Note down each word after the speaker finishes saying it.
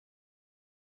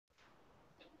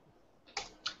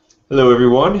Hello,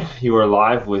 everyone. You are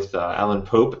live with Alan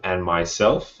Pope and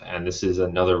myself, and this is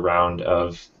another round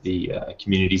of the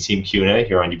community team Q&A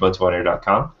here on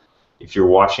UbuntuOnAir.com. If you're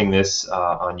watching this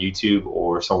on YouTube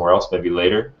or somewhere else, maybe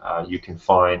later, you can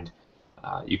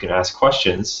ask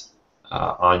questions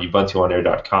on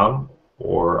UbuntuOnAir.com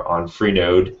or on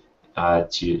Freenode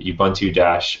to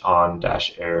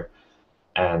Ubuntu-on-air.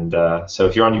 And so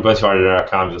if you're on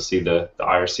UbuntuOnAir.com, you'll see the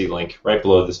IRC link right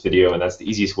below this video, and that's the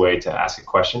easiest way to ask a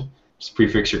question. Just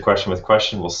prefix your question with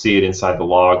question. We'll see it inside the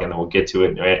log, and then we'll get to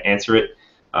it and answer it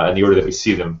in the order that we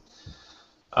see them.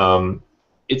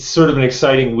 It's sort of an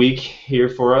exciting week here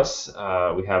for us.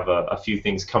 We have a few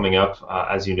things coming up.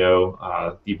 As you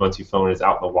know, the Ubuntu phone is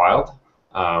out in the wild.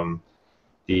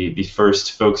 The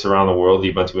first folks around the world,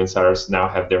 the Ubuntu insiders, now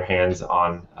have their hands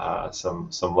on some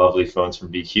lovely phones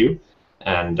from BQ.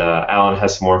 And Alan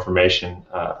has some more information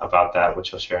about that,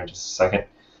 which I'll share in just a second.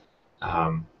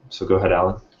 So go ahead,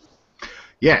 Alan.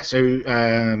 Yeah, so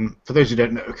for those who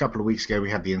don't know, a couple of weeks ago we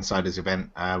had the Insiders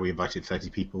event. We invited 30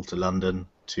 people to London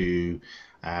to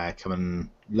come and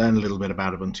learn a little bit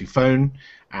about Ubuntu Phone,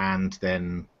 and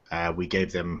then we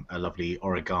gave them a lovely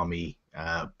origami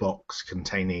box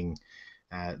containing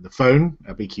the phone,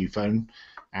 a BQ phone,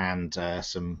 and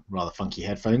some rather funky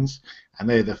headphones. And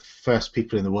they're the first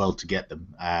people in the world to get them.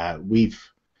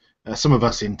 Some of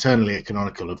us internally at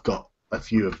Canonical have got a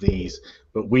few of these,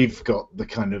 but we've got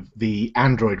the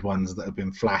Android ones that have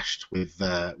been flashed with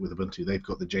Ubuntu. They've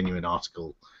got the genuine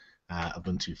article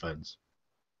Ubuntu phones.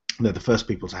 They're the first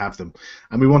people to have them,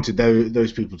 and we wanted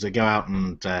those people to go out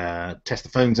and test the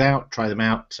phones out, try them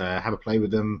out, have a play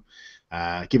with them,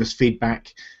 give us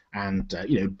feedback, and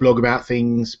blog about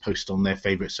things, post on their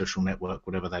favorite social network,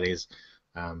 whatever that is,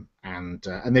 and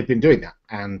they've been doing that.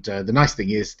 And the nice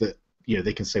thing is that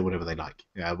they can say whatever they like.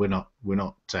 We're not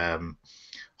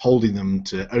holding them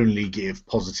to only give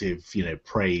positive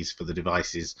praise for the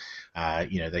devices.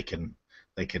 They can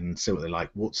say what they like,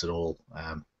 warts and all.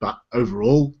 But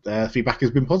overall, feedback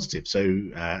has been positive. So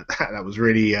that was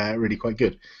really quite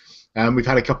good. We've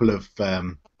had a couple of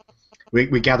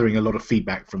we're gathering a lot of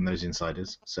feedback from those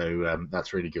insiders, so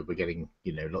that's really good. We're getting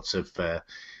lots of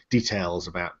details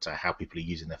about how people are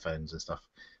using their phones and stuff.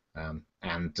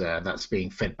 And that's being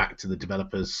fed back to the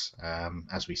developers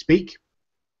as we speak.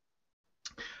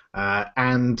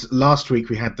 And last week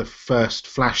we had the first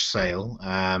flash sale.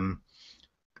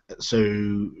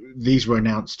 So these were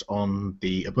announced on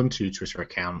the Ubuntu Twitter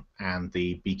account and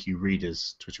the BQ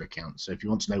Readers Twitter account. So if you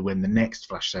want to know when the next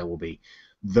flash sale will be,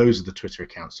 those are the Twitter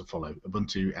accounts to follow,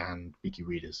 Ubuntu and BQ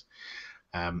Readers.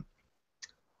 The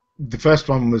first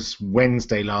one was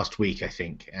Wednesday last week, I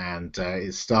think, and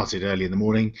it started early in the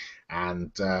morning.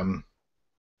 And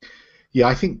yeah,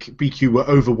 I think BQ were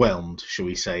overwhelmed, shall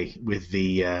we say, with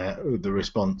the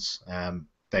response.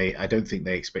 I don't think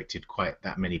they expected quite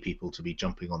that many people to be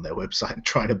jumping on their website and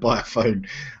trying to buy a phone.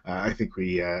 I think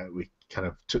we kind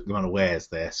of took them unawares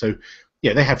there. So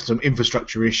yeah, they have some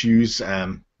infrastructure issues,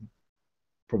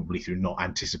 probably through not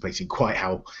anticipating quite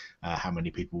how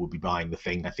many people would be buying the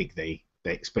thing. I think they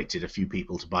expected a few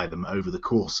people to buy them over the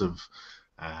course of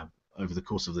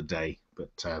the day,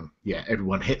 but yeah,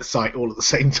 everyone hit the site all at the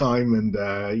same time, and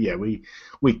yeah, we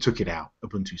took it out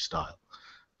Ubuntu style.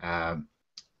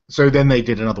 So then they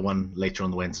did another one later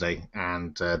on the Wednesday,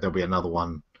 and there'll be another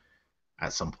one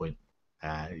at some point.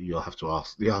 You'll have to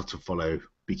follow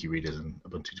BQ Readers and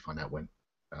Ubuntu to find out when.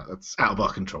 That's out of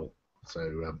our control.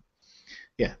 So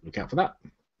yeah, look out for that.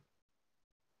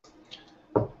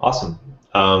 Awesome.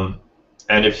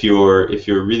 And if you're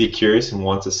really curious and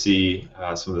want to see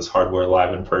some of this hardware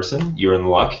live in person, you're in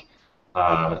luck.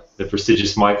 The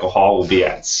prestigious Michael Hall will be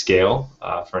at Scale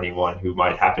for anyone who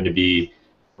might happen to be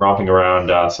romping around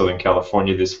Southern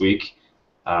California this week.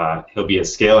 He'll be at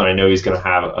Scale, and I know he's going to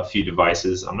have a few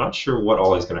devices. I'm not sure what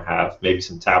all he's going to have. Maybe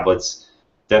some tablets.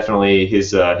 Definitely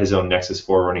his own Nexus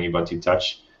 4 running Ubuntu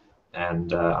Touch.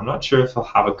 And I'm not sure if he'll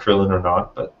have a Krillin or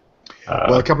not, but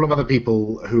well, a couple of other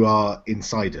people who are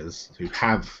insiders who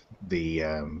have the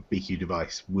BQ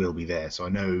device will be there. So I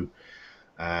know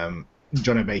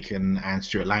John O'Bacon and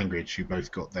Stuart Langridge, who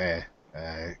both got their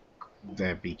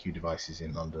BQ devices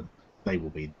in London. They will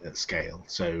be at Scale.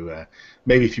 So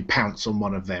maybe if you pounce on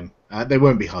one of them, they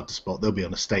won't be hard to spot. They'll be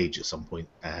on a stage at some point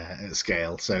at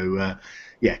Scale. So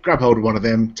yeah, grab hold of one of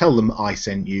them, tell them I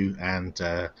sent you, and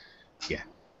yeah,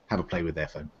 have a play with their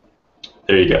phone.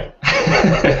 There you go.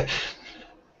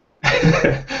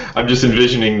 I'm just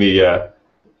envisioning the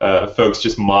folks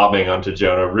just mobbing onto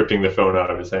Jonah, ripping the phone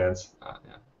out of his hands. Yeah.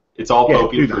 It's all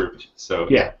Popey approved. So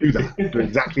yeah, do that. Do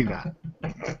exactly that.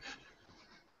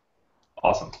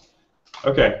 Awesome.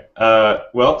 Okay.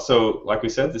 Well, so like we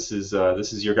said, this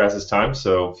is your guys' time,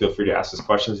 so feel free to ask us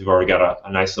questions. We've already got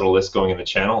a nice little list going in the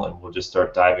channel, and we'll just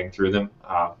start diving through them.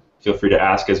 Feel free to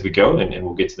ask as we go, and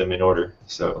we'll get to them in order.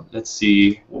 So let's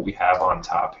see what we have on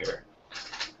top here.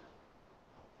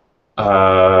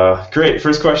 Great.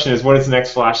 First question is, when is the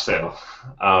next flash sale?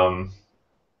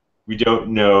 We don't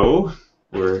know.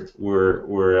 We're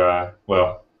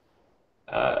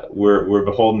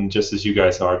beholden, just as you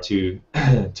guys are, to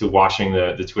to watching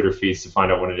the Twitter feeds to find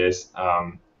out when it is.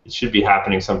 It should be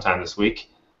happening sometime this week,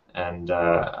 and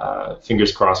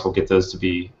fingers crossed we'll get those to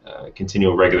be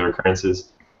continual, regular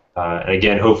occurrences. And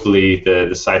again, hopefully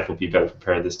the site will be better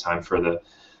prepared this time for the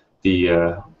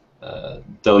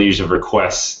deluge of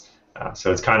requests.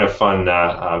 So it's kind of fun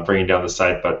bringing down the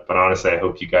site, but honestly, I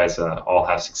hope you guys all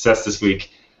have success this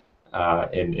week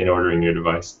in ordering your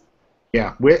device.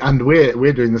 Yeah,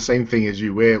 we're doing the same thing as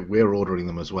you. We're ordering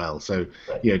them as well. So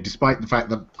despite the fact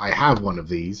that I have one of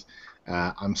these,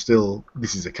 I'm still.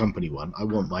 This is a company one. I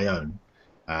want my own.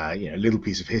 Little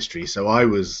piece of history. So I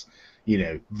was,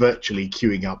 virtually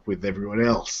queuing up with everyone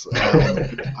else.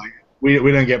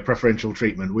 We don't get preferential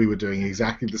treatment. We were doing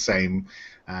exactly the same,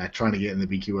 trying to get in the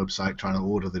BQ website, trying to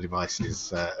order the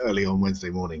devices early on Wednesday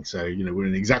morning. So we're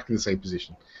in exactly the same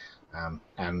position.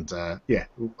 I'm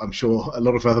sure a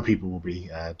lot of other people will be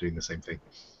doing the same thing.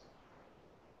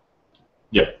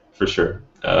 Yeah, for sure.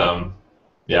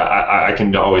 I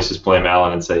can always just blame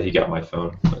Alan and say he got my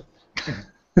phone.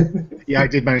 Yeah, I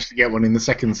did manage to get one in the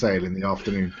second sale in the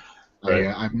afternoon.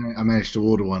 Right. I managed to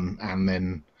order one, and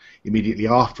then immediately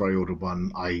after I ordered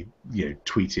one, I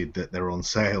tweeted that they're on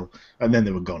sale, and then they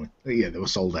were gone. Yeah, they were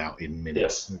sold out in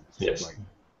minutes. Yes.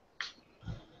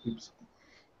 Oops.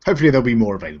 Hopefully there'll be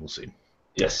more available soon.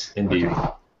 Yes, indeed. Okay.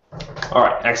 All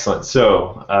right, excellent.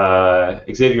 So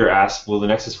Xavier asks, will the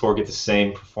Nexus 4 get the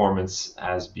same performance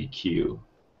as BQ?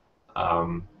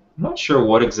 I'm not sure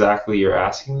what exactly you're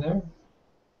asking there.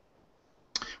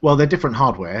 Well, they're different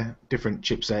hardware, different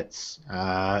chipsets,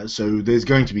 so there's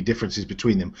going to be differences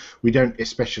between them. We don't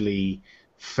especially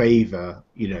favor,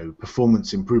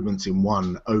 performance improvements in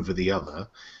one over the other.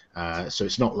 So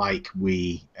it's not like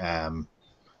we optimize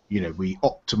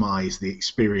the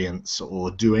experience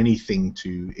or do anything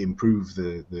to improve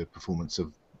the performance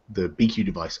of the BQ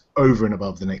device over and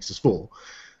above the Nexus 4,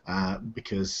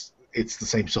 because it's the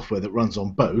same software that runs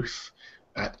on both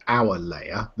at our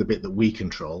layer, the bit that we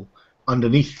control.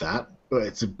 Underneath that,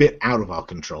 it's a bit out of our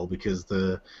control because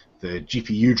the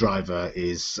GPU driver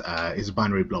is a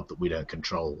binary blob that we don't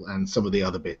control, and some of the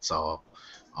other bits are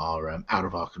out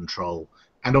of our control.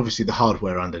 And obviously, the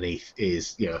hardware underneath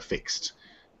is a fixed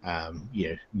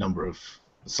number of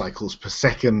cycles per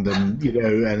second, and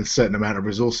and a certain amount of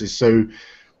resources. So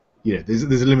there's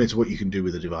a limit to what you can do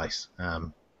with the device.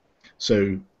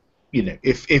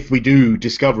 If we do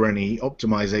discover any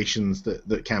optimizations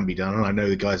that can be done, and I know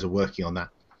the guys are working on that,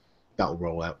 that will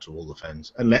roll out to all the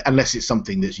phones, unless it's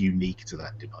something that's unique to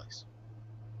that device.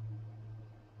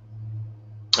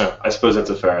 I suppose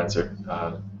that's a fair answer.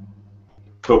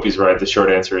 Kopi's right. The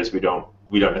short answer is we don't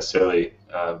necessarily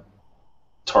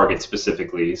target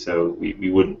specifically, so we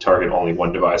wouldn't target only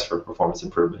one device for performance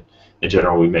improvement. In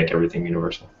general, we make everything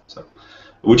universal. So,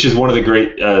 which is one of the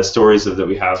great stories that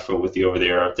we have with the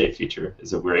over-the-air update feature,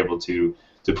 is that we're able to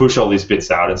push all these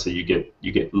bits out, and so you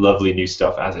get lovely new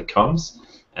stuff as it comes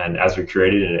and as we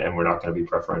create it, and we're not going to be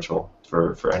preferential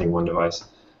for any one device.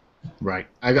 Right.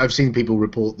 I've seen people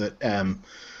report that,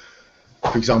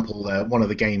 for example, one of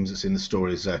the games that's in the store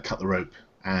is Cut the Rope,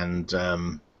 and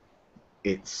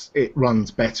it runs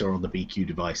better on the BQ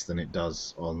device than it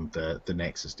does on the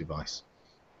Nexus device.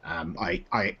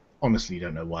 I honestly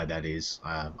don't know why that is.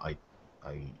 I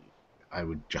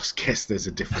would just guess there's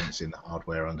a difference in the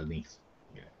hardware underneath.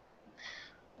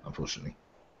 Unfortunately.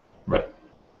 Right.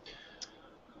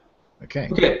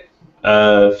 Okay.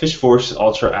 Fish Force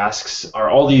Ultra asks, are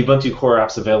all the Ubuntu core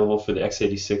apps available for the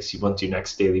x86 Ubuntu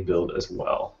Next daily build as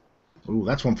well? Ooh,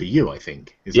 that's one for you, I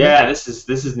think. Yeah, this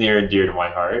is near and dear to my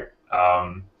heart.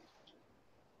 I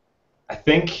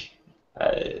think,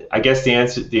 I guess the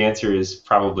answer is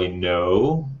probably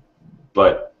no,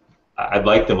 but I'd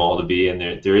like them all to be,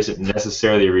 and there isn't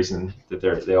necessarily a reason that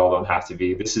they all don't have to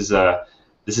be. This is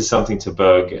something to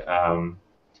bug.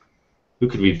 Who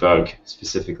could we bug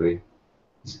specifically?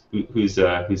 Whose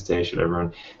day should I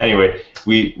run? Anyway,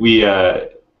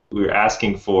 we're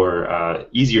asking for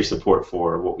easier support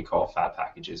for what we call fat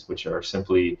packages, which are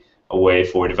simply a way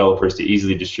for developers to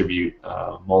easily distribute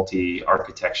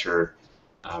multi-architecture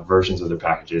versions of their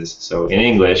packages. So in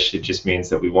English, it just means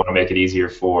that we want to make it easier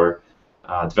for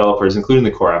developers, including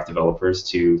the core app developers,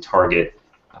 to target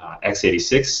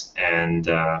x86 and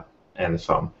the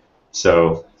phone.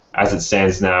 So as it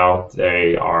stands now,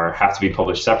 they have to be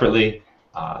published separately.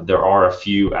 There are a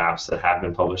few apps that have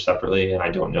been published separately, and I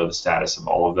don't know the status of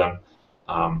all of them.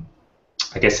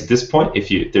 I guess at this point,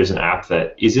 if there's an app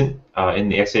that isn't in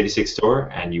the x86 store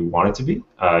and you want it to be,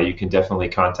 you can definitely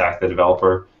contact the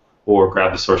developer or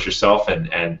grab the source yourself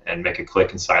and make a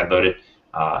click and sideload it.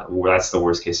 That's the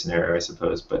worst case scenario, I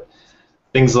suppose. But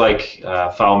things like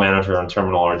file manager and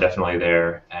terminal are definitely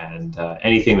there, and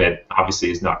anything that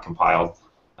obviously is not compiled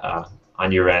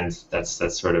on your end,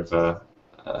 that's sort of a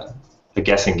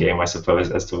guessing game, I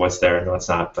suppose, as to what's there and what's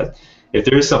not. But if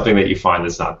there is something that you find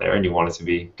that's not there and you want it to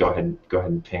be, go ahead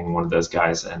and ping one of those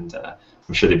guys, and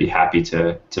I'm sure they'd be happy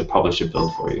to publish a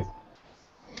build for you.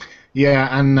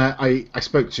 Yeah, and I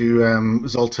spoke to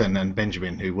Zoltan and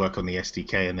Benjamin, who work on the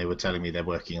SDK, and they were telling me they're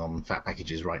working on fat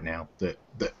packages right now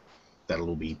that'll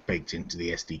all be baked into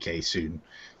the SDK soon.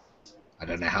 I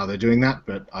don't know how they're doing that,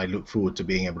 but I look forward to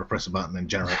being able to press a button and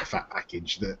generate a fat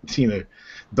package that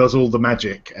does all the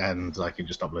magic, and I can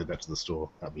just upload that to the store.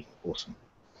 That'd be awesome.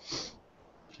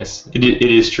 Yes, it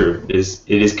is true. It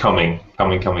is coming.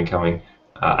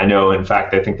 I know. In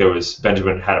fact, I think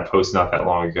Benjamin had a post not that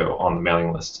long ago on the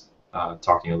mailing list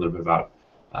talking a little bit about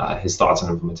his thoughts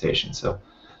on implementation. So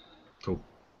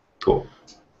cool.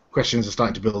 Questions are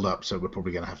starting to build up, so we're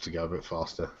probably going to have to go a bit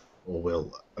faster, or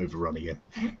we'll overrun again.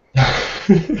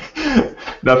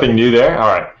 Nothing new there. All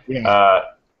right. Yeah.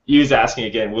 Yu's asking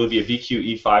again, will it be a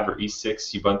BQ E5 or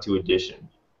E6 Ubuntu edition?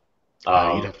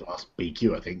 You'd have to ask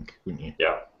BQ, I think, wouldn't you?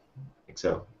 Yeah, I think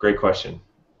so. Great question.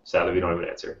 Sadly, we don't have an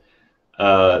answer.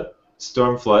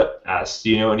 Stormflood asks, do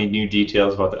you know any new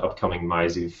details about the upcoming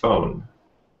Meizu phone?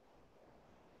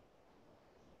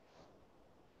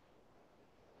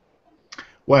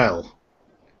 Well,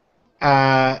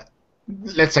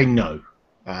 let's say no.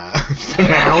 For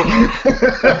now.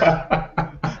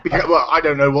 Because, well, I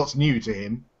don't know what's new to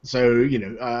him, so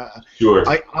Sure.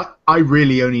 I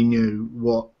really only knew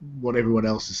what everyone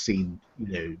else has seen.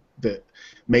 That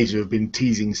Meizu have been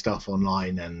teasing stuff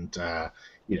online, and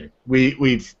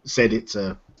we've said it's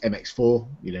a MX4.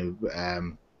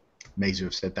 Meizu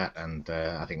have said that, and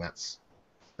I think that's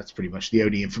pretty much the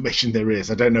only information there is.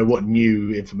 I don't know what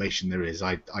new information there is.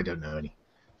 I don't know any.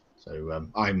 So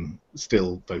I'm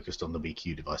still focused on the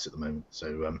BQ device at the moment.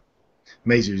 So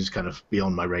Meizu is kind of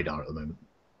beyond my radar at the moment.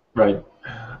 Right.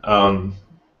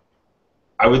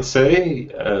 I would say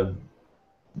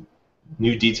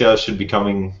new details should be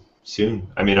coming soon.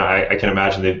 I mean, I can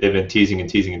imagine they've been teasing and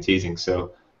teasing and teasing.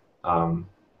 So I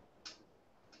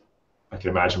can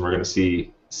imagine we're going to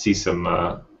see some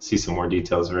more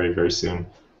details very, very soon.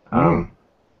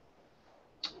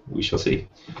 We shall see.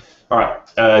 All right.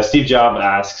 Steve Job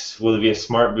asks, will it be a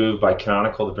smart move by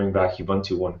Canonical to bring back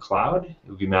Ubuntu One Cloud? It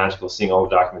would be magical seeing all the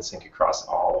documents sync across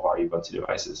all of our Ubuntu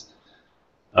devices.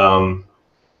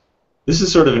 This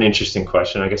is sort of an interesting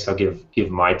question. I guess I'll give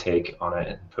my take on it,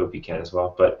 and Popey can as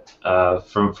well. But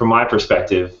from my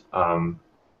perspective, I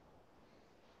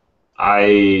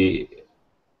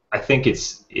think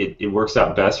it works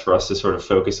out best for us to sort of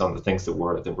focus on the things that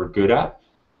we're good at,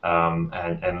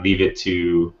 and leave it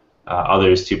to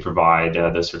others to provide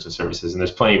those sorts of services. And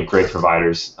there's plenty of great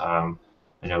providers. I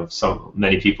know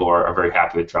many people are very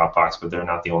happy with Dropbox, but they're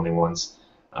not the only ones.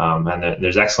 And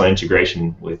there's excellent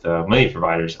integration with many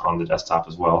providers on the desktop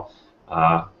as well.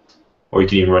 Or you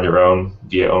can even run your own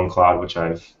via OwnCloud, which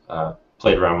I've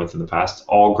played around with in the past.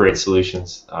 All great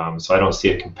solutions. So I don't see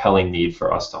a compelling need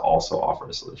for us to also offer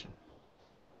a solution.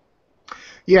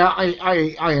 Yeah,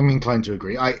 I am inclined to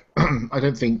agree. I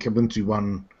don't think Ubuntu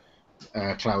One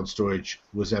cloud storage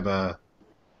was ever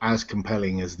as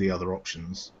compelling as the other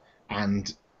options,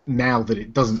 and now that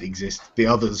it doesn't exist, the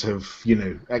others have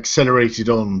accelerated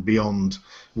on beyond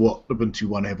what Ubuntu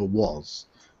One ever was.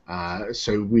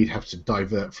 So we'd have to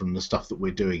divert from the stuff that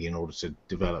we're doing in order to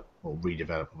develop or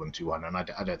redevelop Ubuntu One, and I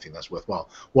don't think that's worthwhile.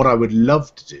 What I would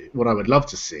love to do, what I would love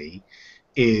to see,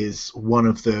 is one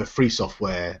of the free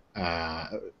software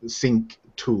sync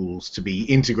tools to be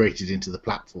integrated into the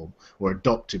platform or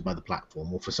adopted by the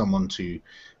platform, or for someone to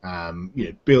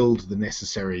build the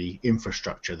necessary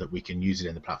infrastructure that we can use it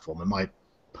in the platform. And my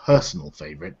personal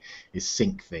favorite is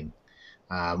SyncThing,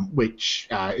 which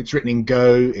it's written in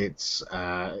Go. It's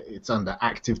under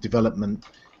active development.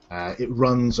 It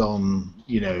runs on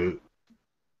i386,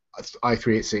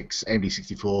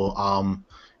 AMD64, ARM.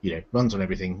 Runs on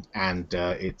everything, and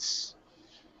it's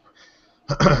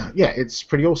it's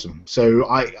pretty awesome. So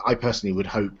I personally would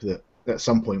hope that at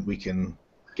some point we can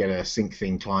get a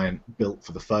SyncThing client built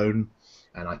for the phone,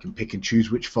 and I can pick and choose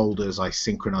which folders I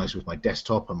synchronize with my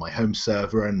desktop and my home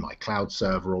server and my cloud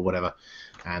server or whatever,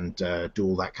 and do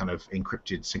all that kind of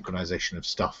encrypted synchronization of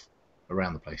stuff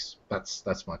around the place.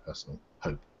 That's my personal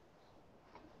hope.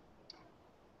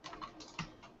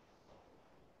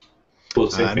 Cool,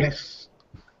 sync thing. Next,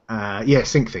 yeah,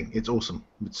 sync thing. It's awesome.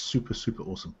 It's super, super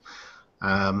awesome.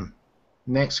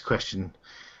 Next question.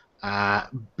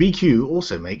 BQ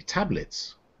also make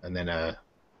tablets, and then a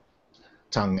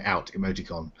tongue out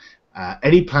emoticon.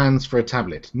 Any plans for a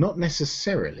tablet? Not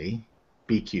necessarily,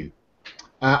 BQ.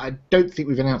 I don't think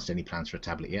we've announced any plans for a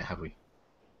tablet yet, have we?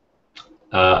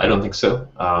 I don't think so.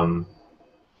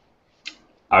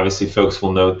 Obviously, folks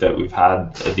will note that we've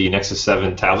had the Nexus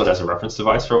 7 tablet as a reference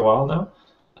device for a while now.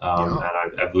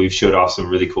 And I believe showed off some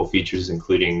really cool features,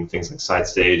 including things like side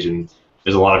stage, and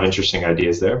there's a lot of interesting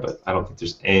ideas there, but I don't think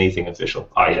there's anything official.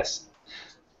 Ah, yes,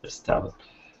 there's the tablet.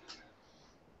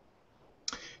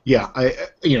 Yeah,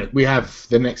 we have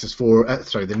the Nexus 4,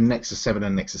 the Nexus 7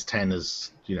 and Nexus 10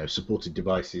 as supported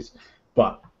devices,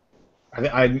 but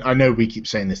I know we keep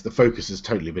saying this. The focus has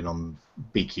totally been on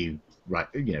BQ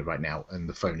right now and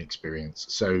the phone experience.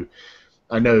 So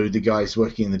I know the guys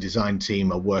working in the design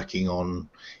team are working on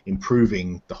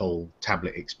improving the whole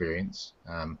tablet experience,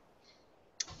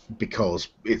 because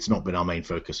it's not been our main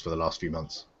focus for the last few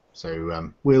months.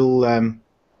 So we'll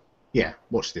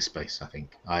watch this space. I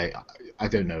think I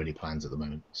don't know any plans at the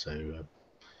moment, so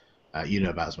you know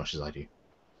about as much as I do.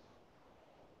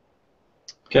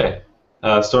 Okay.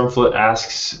 Stormfoot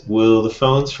asks, will the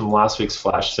phones from last week's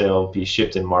flash sale be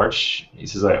shipped in March? He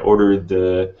says, I ordered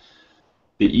the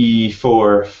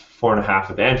E4 4.5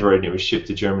 with Android, and it was shipped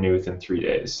to Germany within 3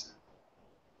 days.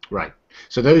 Right.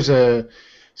 So those are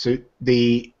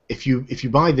if you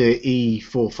buy the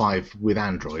E45 with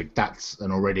Android, that's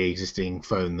an already existing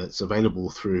phone that's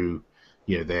available through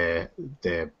their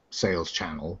sales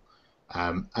channel,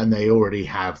 and they already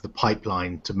have the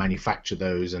pipeline to manufacture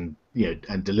those and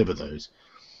deliver those.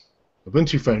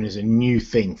 Ubuntu Phone is a new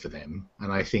thing for them,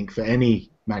 and I think for any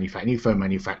new phone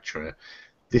manufacturer,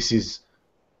 this is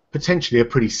potentially a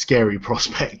pretty scary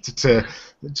prospect to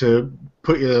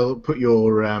put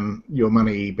your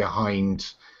money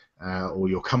behind, or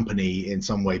your company in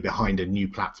some way behind a new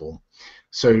platform.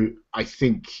 So I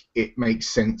think it makes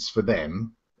sense for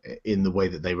them in the way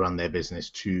that they run their business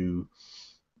to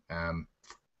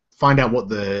find out what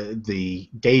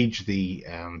gauge the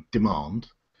demand,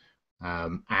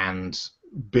 and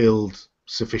build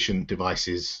sufficient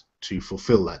devices to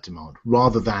fulfill that demand,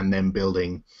 rather than them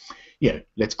building,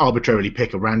 let's arbitrarily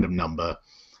pick a random number,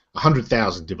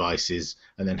 100,000 devices,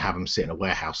 and then have them sit in a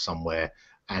warehouse somewhere,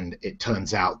 and it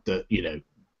turns out that,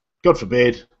 God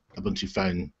forbid, Ubuntu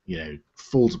Phone,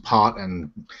 falls apart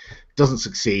and doesn't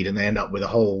succeed, and they end up with a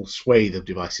whole swathe of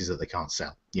devices that they can't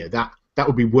sell. That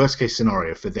would be worst case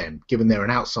scenario for them, given they're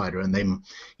an outsider and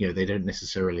they don't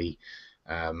necessarily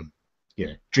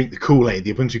drink the Kool-Aid,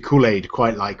 the Ubuntu Kool-Aid,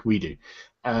 quite like we do.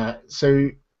 So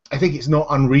I think it's not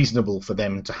unreasonable for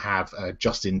them to have a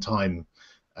just-in-time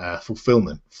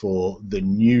fulfillment for the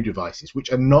new devices,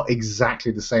 which are not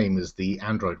exactly the same as the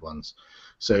Android ones.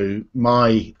 So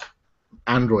my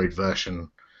Android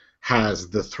version has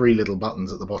the 3 little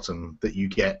buttons at the bottom that you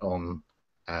get on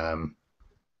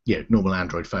normal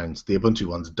Android phones. The Ubuntu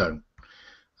ones don't.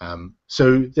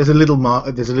 So there's a little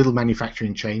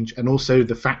manufacturing change, and also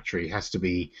the factory has to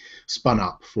be spun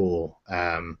up for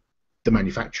the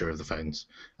manufacturer of the phones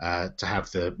to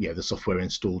have the software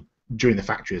installed during the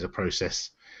factory as a process,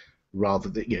 rather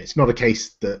than it's not a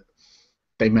case that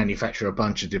they manufacture a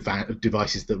bunch of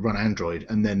devices that run Android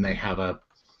and then they have a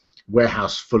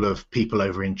warehouse full of people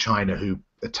over in China who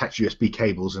attach USB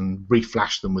cables and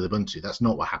reflash them with Ubuntu. That's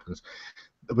not what happens.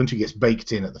 Ubuntu gets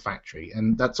baked in at the factory,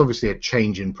 and that's obviously a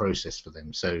change in process for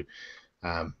them. So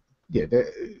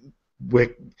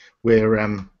we're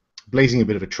blazing a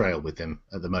bit of a trail with them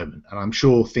at the moment, and I'm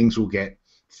sure things will get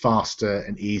faster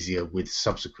and easier with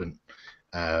subsequent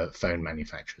phone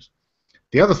manufacturers.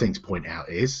 The other thing to point out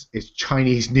is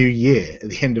Chinese New Year at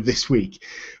the end of this week,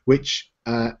 which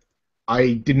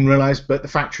I didn't realize, but the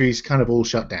factories kind of all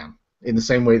shut down in the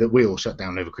same way that we all shut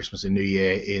down over Christmas and New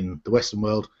Year in the Western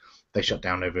world. They shut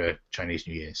down over Chinese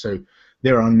New Year. So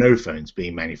there are no phones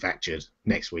being manufactured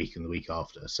next week and the week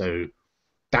after. So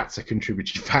that's a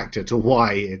contributing factor to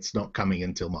why it's not coming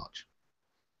until March.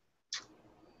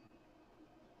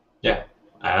 Yeah,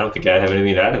 I don't think I have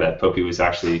anything to add to that. Popey was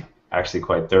actually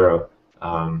quite thorough.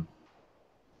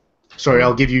 Sorry,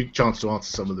 I'll give you a chance to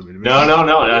answer some of them in a minute. No.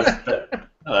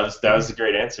 That was a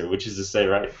great answer, which is to say,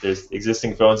 right, there's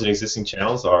existing phones and existing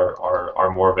channels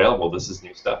are more available. This is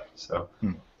new stuff. So,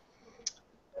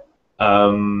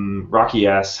 Rocky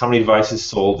asks, how many devices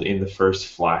sold in the first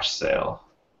flash sale?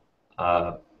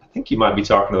 I think you might be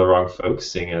talking to the wrong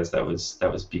folks, seeing as that was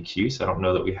BQ. So I don't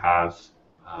know that we have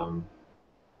um,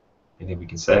 anything we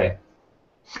can say.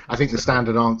 I think the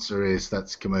standard answer is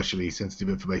that's commercially sensitive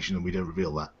information, and we don't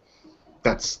reveal that.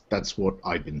 That's what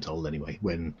I've been told anyway.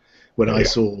 When I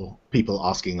saw people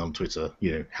asking on Twitter,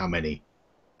 how many,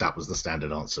 that was the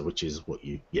standard answer, which is what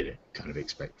you kind of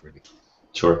expect, really.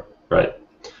 Sure, right.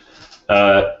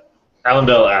 Alan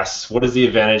Bell asks, what is the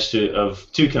advantage of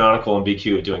Canonical and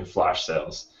BQ of doing flash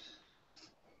sales?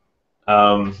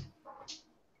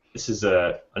 This is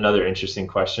another interesting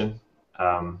question.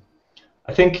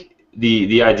 I think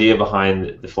the idea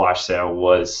behind the flash sale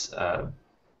was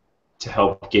to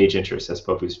help gauge interest, as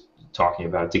Pope was talking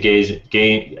about, to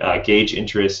gauge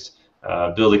interest,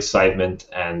 build excitement,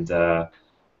 and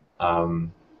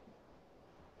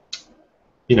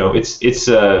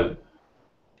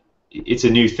it's a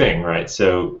new thing, right?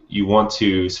 So you want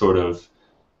to sort of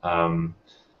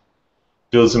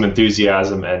build some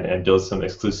enthusiasm and build some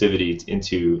exclusivity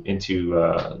into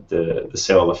the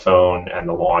sale of the phone and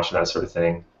the launch and that sort of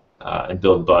thing, and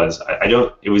build buzz.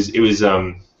 It was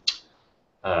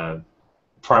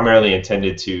primarily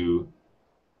intended to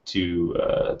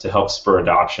help spur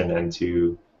adoption and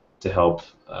to help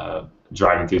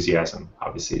drive enthusiasm,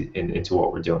 obviously, into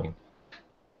what we're doing.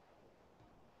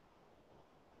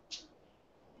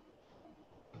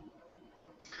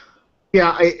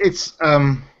 Yeah, it's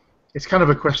kind of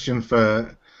a question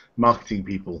for marketing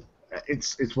people.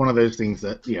 It's one of those things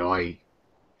that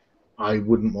I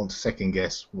wouldn't want to second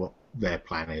guess what their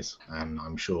plan is, and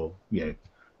I'm sure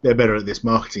they're better at this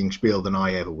marketing spiel than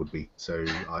I ever would be. So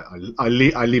I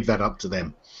leave that up to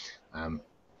them.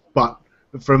 But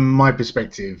from my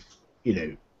perspective,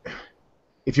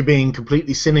 if you're being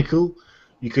completely cynical,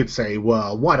 you could say,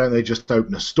 well, why don't they just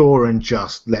open a store and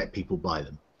just let people buy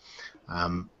them?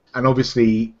 And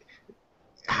obviously,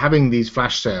 having these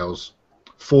flash sales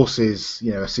forces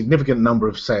a significant number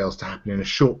of sales to happen in a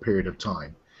short period of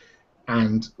time.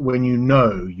 And when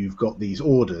you've got these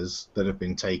orders that have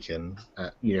been taken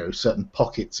at certain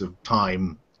pockets of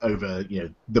time over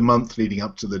the month leading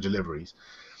up to the deliveries,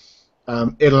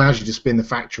 it allows you to spin the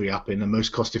factory up in the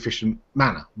most cost-efficient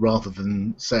manner, rather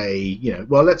than say,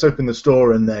 well, let's open the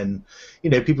store and then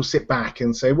people sit back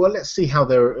and say, well, let's see how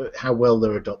well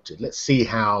they're adopted. Let's see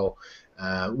how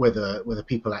whether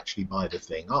people actually buy the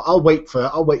thing. I'll wait for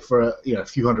a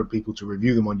few hundred people to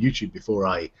review them on YouTube before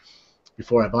I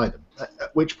buy them.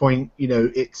 At which point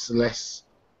it's less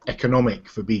economic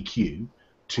for BQ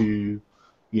to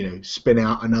spin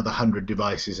out another 100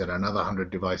 devices and another 100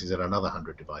 devices and another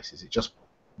 100 devices. It just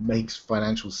makes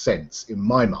financial sense in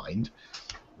my mind.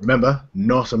 Remember,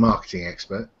 not a marketing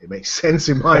expert. It makes sense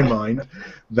in my mind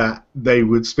that they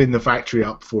would spin the factory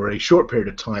up for a short period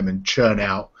of time and churn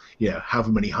out,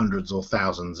 however many hundreds or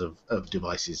thousands of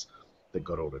devices that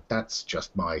got ordered. That's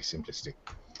just my simplistic,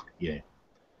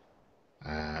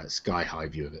 sky-high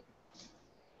view of it.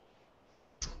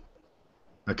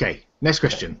 Okay, next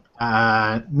question.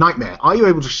 Nightmare, are you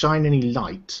able to shine any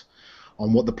light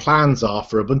on what the plans are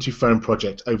for Ubuntu Phone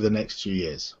project over the next few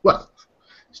years? Well,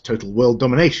 it's total world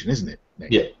domination, isn't it,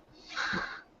 Nick? Yeah.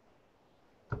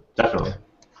 Definitely.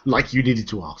 Like you needed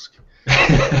to ask.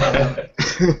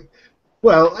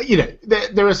 Well,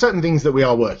 there are certain things that we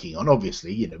are working on.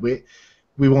 Obviously,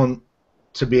 we want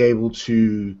to be able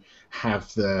to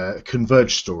have the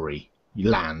converged story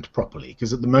land properly,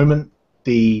 because at the moment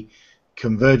the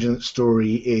convergent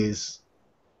story is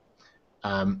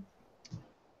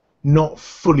not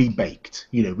fully baked.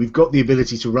 We've got the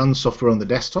ability to run software on the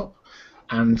desktop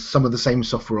and some of the same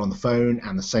software on the phone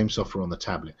and the same software on the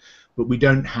tablet, but we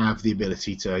don't have the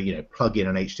ability to plug in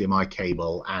an HDMI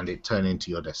cable and it turn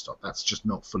into your desktop. That's just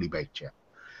not fully baked yet.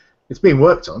 It's being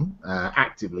worked on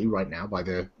actively right now by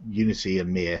the Unity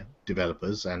and Mir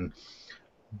developers, and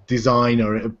design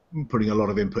are putting a lot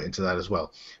of input into that as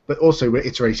well. But also we're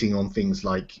iterating on things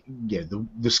like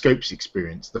the scopes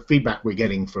experience, the feedback we're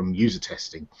getting from user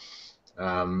testing,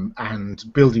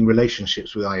 and building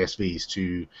relationships with ISVs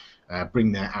to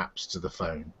bring their apps to the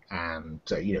phone, and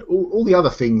all the other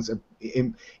things,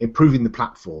 improving the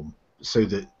platform so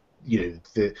that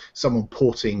someone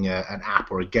porting an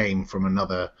app or a game from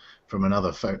another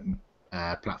phone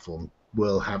platform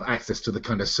will have access to the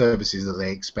kind of services that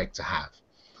they expect to have.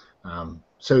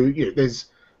 So there's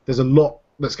a lot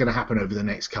that's going to happen over the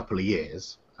next couple of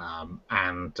years,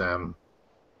 and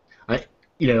I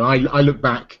look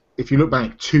back. If you look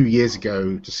back 2 years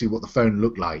ago to see what the phone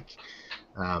looked like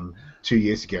 2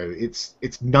 years ago,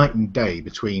 it's night and day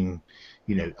between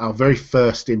our very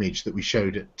first image that we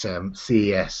showed at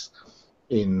CES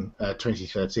in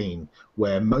 2013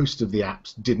 where most of the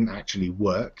apps didn't actually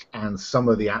work, and some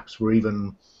of the apps were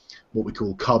even what we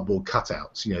call cardboard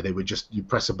cutouts. You know, they were just, you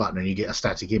press a button and you get a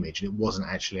static image, and it wasn't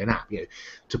actually an app. You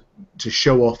know, to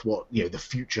show off what, you know, the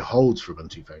future holds for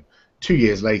Ubuntu Phone. 2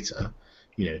 years later,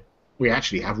 you know, we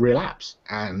actually have real apps,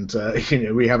 and you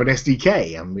know, we have an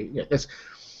SDK, and we, you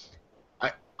know,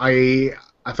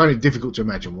 I find it difficult to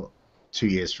imagine what 2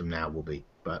 years from now will be,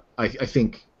 but I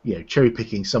think, you know, cherry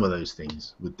picking some of those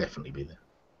things would definitely be there.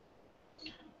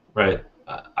 Right.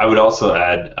 I would also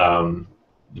add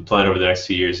the plan over the next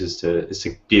few years is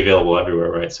to be available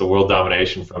everywhere, right? So world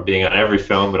domination from being on every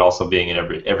phone, but also being in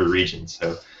every region.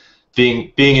 So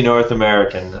being a North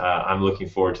American, I'm looking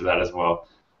forward to that as well.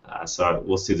 So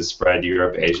we'll see the spread: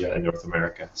 Europe, Asia, and North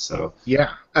America. So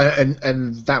yeah,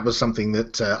 and that was something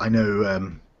that I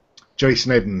know. Joey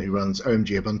Snowden, who runs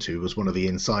OMG Ubuntu, was one of the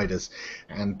insiders,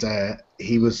 and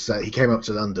he came up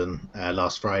to London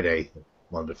last Friday,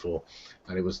 one before,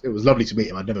 and it was lovely to meet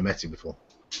him. I'd never met him before,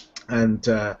 and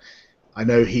I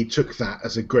know he took that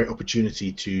as a great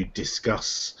opportunity to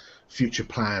discuss future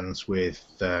plans with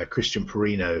Christian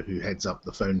Perino, who heads up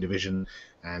the phone division,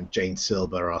 and Jane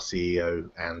Silber, our CEO,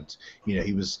 and you know,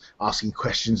 he was asking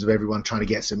questions of everyone, trying to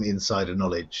get some insider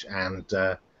knowledge, and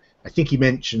I think he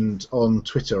mentioned on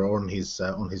Twitter or on his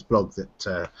blog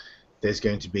that there's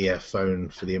going to be a phone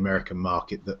for the American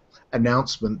market. That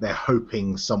announcement they're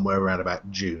hoping somewhere around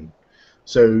about June.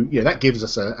 So you know, that gives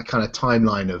us a kind of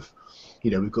timeline of,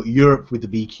 you know, we've got Europe with the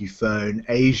BQ phone,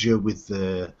 Asia with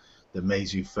the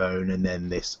Meizu phone, and then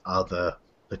this other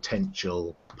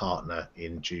potential partner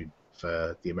in June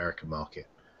for the American market.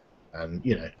 And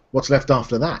you know, what's left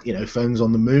after that? You know, phones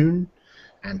on the moon,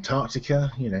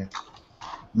 Antarctica, you know,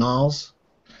 Mars.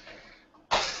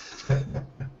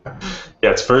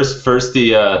 yeah, it's first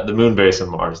the moon base on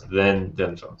Mars, then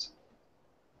phones.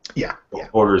 Yeah.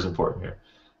 Order is important here.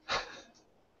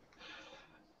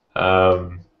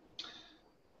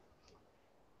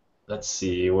 Let's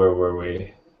see, where were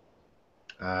we?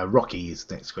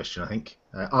 Rocky's next question, I think.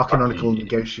 Are Canonical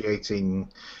negotiating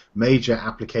major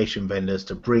application vendors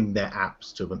to bring their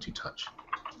apps to Ubuntu Touch?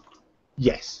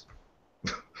 Yes.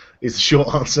 Is the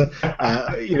short answer.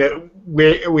 You know,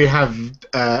 we have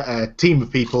a team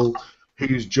of people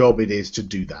whose job it is to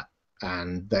do that,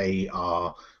 and they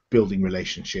are building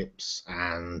relationships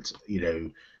and, you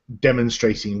know,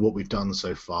 demonstrating what we've done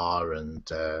so far, and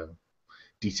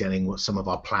detailing what some of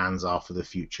our plans are for the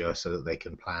future, so that they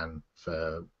can plan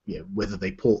for, you know, whether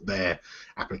they port their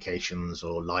applications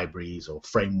or libraries or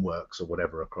frameworks or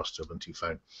whatever across to Ubuntu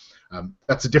Phone.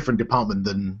 That's a different department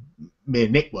than me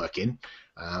and Nick work in,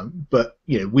 but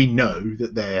you know, we know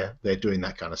that they're doing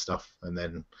that kind of stuff, and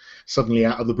then suddenly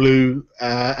out of the blue,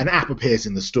 an app appears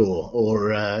in the store,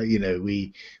 or you know,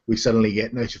 we suddenly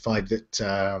get notified that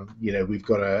you know, we've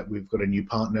got a new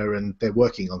partner and they're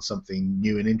working on something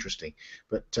new and interesting.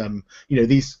 But you know,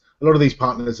 a lot of these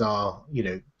partners are, you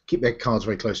know, keep their cards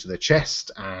very close to their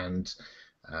chest, and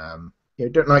you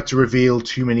know, don't like to reveal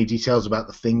too many details about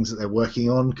the things that they're working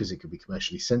on, because it could be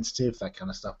commercially sensitive, that kind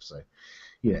of stuff. So,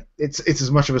 you know, it's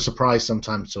as much of a surprise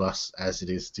sometimes to us as it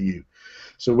is to you.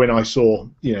 So when I saw,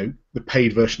 you know, the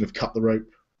paid version of Cut the Rope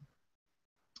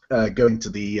going to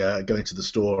the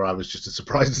store, I was just as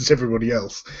surprised as everybody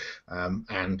else,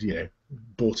 and you know,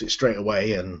 bought it straight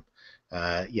away, and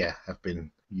yeah, have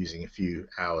been using a few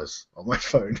hours on my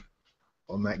phone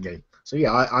on that game. So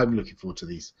yeah, I'm looking forward to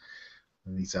these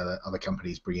other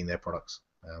companies bringing their products.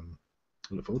 I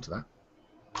look forward to that.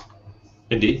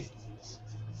 Indeed.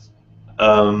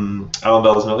 Alan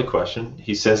Bell has another question.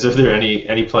 He says, are there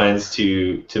any plans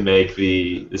to make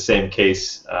the same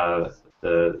case,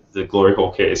 the Glory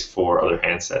Hole case, for other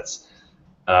handsets?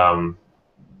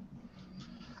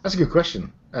 That's a good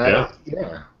question. Yeah.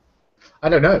 Yeah. I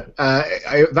don't know.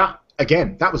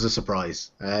 That was a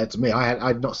surprise to me.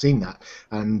 I'd not seen that.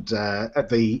 And at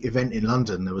the event in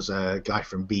London, there was a guy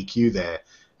from BQ there,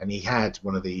 and he had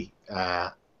one of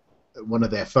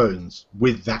their phones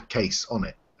with that case on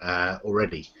it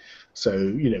already. So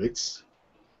you know, it's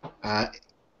an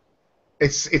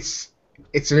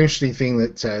interesting thing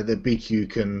that the BQ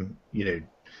can, you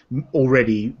know,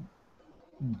 already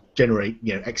generate,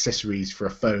 you know, accessories for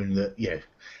a phone that, you know,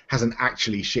 hasn't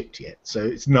actually shipped yet. So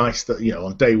it's nice that, you know,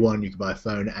 on day one you can buy a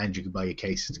phone and you can buy your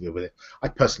cases to go with it. I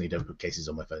personally don't put cases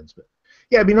on my phones, but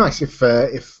yeah, it'd be nice if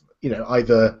you know,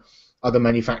 either other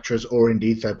manufacturers or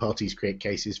indeed third parties create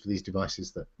cases for these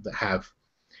devices that have,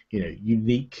 you know,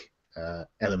 unique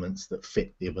elements that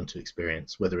fit the Ubuntu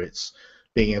experience, whether it's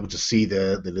being able to see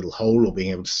the little hole, or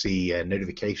being able to see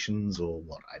notifications, or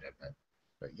what, I don't know.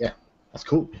 But yeah, that's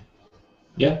cool.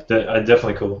 Yeah,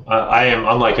 definitely cool. I am,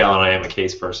 unlike Alan, I am a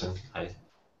case person.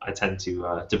 I tend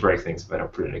to break things if I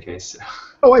don't put it in a case.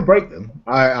 Oh, I break them.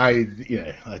 I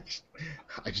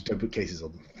just don't put cases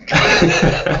on them.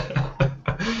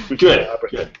 Which is Good, I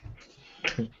break good.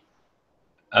 them.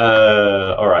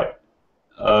 All right.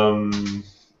 I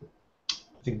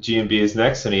think GMB is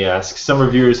next, and he asks, some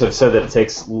reviewers have said that it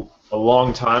takes a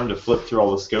long time to flip through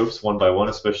all the scopes one by one,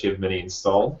 especially if many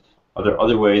installed. Are there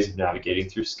other ways of navigating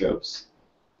through scopes?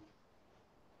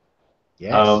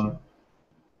 Yes.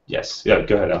 Yes. Yeah,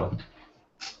 go ahead,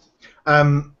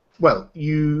 Alan. Well,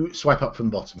 you swipe up from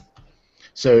the bottom.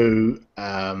 So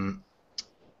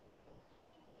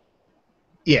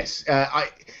yes,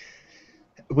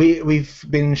 we've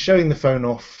been showing the phone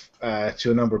off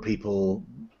to a number of people,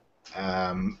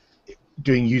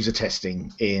 doing user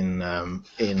testing in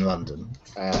London,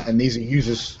 and these are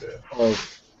users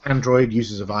of Android,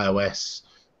 users of iOS,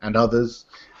 and others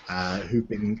who've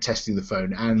been testing the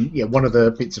phone. And yeah, one of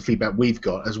the bits of feedback we've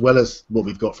got, as well as what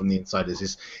we've got from the insiders,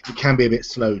 is it can be a bit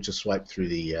slow to swipe through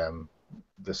the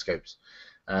scopes.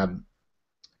 Um,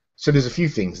 so there's a few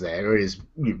things there. Is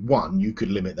one, you could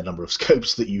limit the number of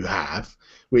scopes that you have,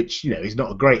 which is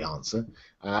not a great answer.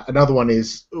 Another one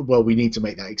is, well, we need to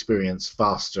make that experience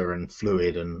faster and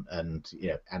fluid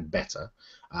and better.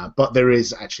 But there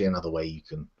is actually another way you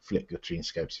can flip between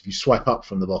scopes. If you swipe up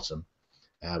from the bottom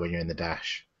when you're in the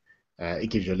dash,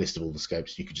 it gives you a list of all the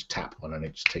scopes. You could just tap one and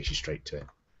it just takes you straight to it.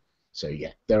 So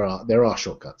yeah, there are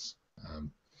shortcuts.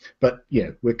 But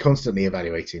we're constantly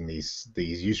evaluating these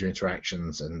user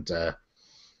interactions, and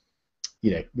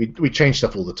we change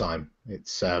stuff all the time.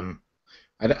 It's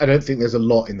I don't think there's a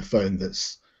lot in the phone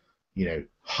that's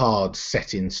hard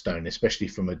set in stone, especially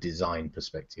from a design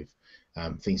perspective.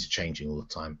 Things are changing all the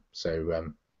time.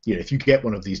 So if you get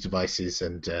one of these devices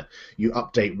and you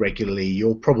update regularly,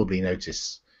 you'll probably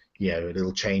notice a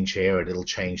little change here, a little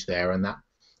change there, and that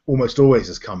almost always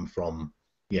has come from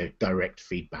direct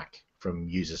feedback from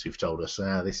users who've told us,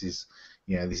 this is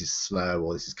slow,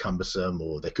 or this is cumbersome,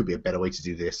 or there could be a better way to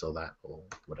do this or that, or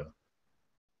whatever.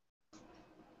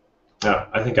 Yeah,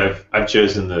 I think I've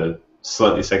chosen the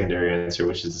slightly secondary answer,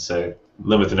 which is to say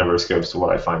limit the number of scopes to what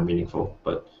I find meaningful.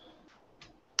 But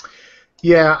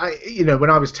yeah, when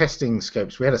I was testing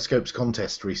scopes, we had a scopes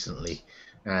contest recently,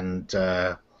 and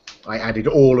I added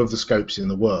all of the scopes in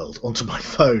the world onto my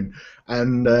phone,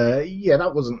 and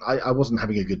that wasn't. I wasn't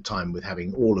having a good time with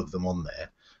having all of them on there.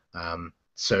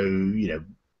 So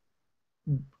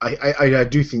I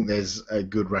do think there's a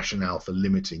good rationale for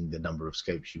limiting the number of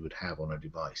scopes you would have on a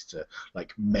device to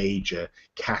like major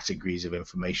categories of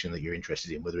information that you're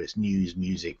interested in, whether it's news,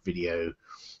 music, video,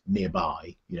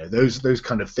 nearby. Those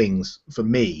kind of things for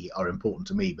me are important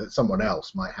to me, but someone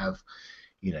else might have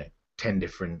 10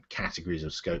 different categories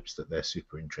of scopes that they're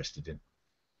super interested in.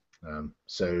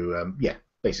 Yeah,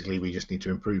 basically we just need to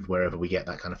improve wherever we get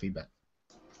that kind of feedback.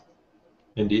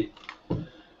 indeed.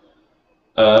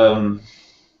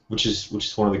 Which is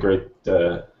one of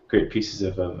the great pieces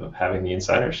of having the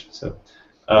insiders. So,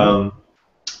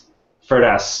 Fred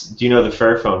asks, do you know the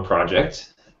Fairphone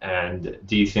project, and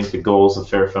do you think the goals of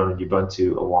Fairphone and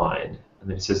Ubuntu align? And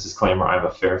then it says, disclaimer, I'm a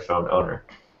Fairphone owner.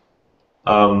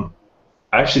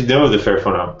 I actually know the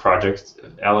Fairphone project.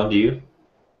 Alan, do you?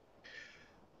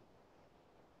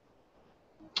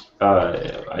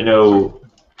 I know.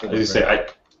 I was gonna say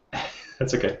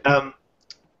That's okay.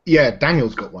 Yeah,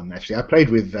 Daniel's got one actually. I played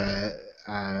with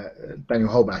Daniel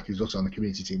Holbach, who's also on the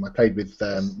community team. I played with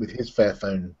his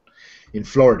Fairphone in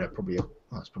Florida,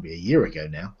 it's probably a year ago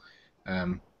now.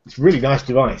 It's a really nice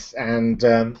device, and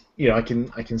I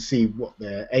can see what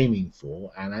they're aiming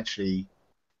for. And actually,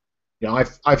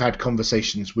 I've had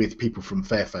conversations with people from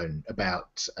Fairphone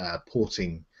about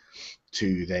porting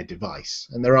to their device,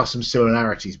 and there are some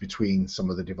similarities between some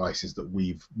of the devices that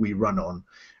we run on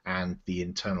and the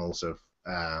internals of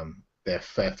their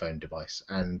Fairphone device.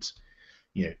 And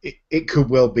it could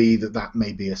well be that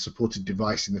may be a supported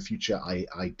device in the future.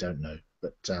 I don't know,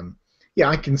 but yeah,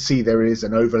 I can see there is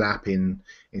an overlap in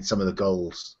some of the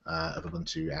goals of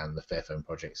Ubuntu and the Fairphone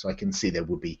project. So I can see there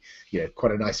would be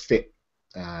quite a nice fit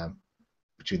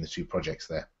between the two projects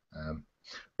there.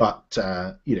 But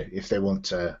if they want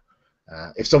to,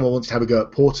 if someone wants to have a go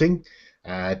at porting,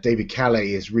 David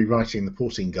Calais is rewriting the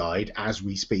porting guide as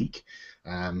we speak,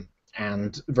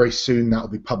 and very soon that will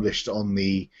be published on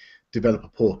the developer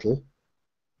portal.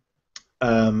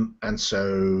 And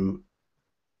so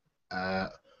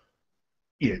the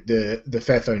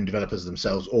Fairphone developers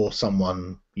themselves, or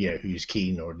someone who's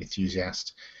keen or an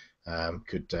enthusiast,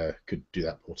 could do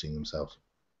that porting themselves.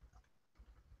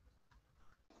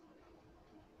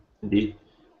 Indeed.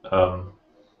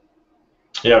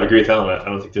 Yeah, I would agree with Alan. I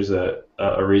don't think there's a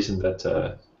reason that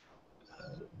the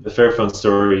Fairphone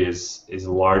story is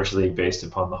largely based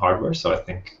upon the hardware. So I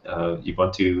think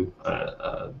Ubuntu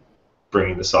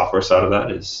bringing the software side of that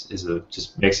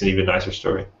just makes an even nicer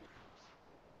story.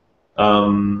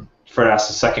 Fred asks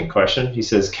a second question. He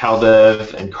says,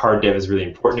 CalDev and CardDev is really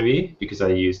important to me because I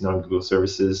use non-Google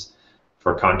services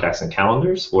for contacts and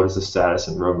calendars. What is the status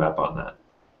and roadmap on that?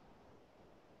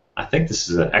 I think this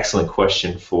is an excellent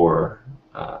question for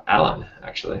Alan,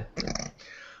 actually.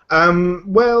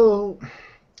 Well,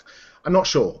 I'm not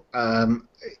sure.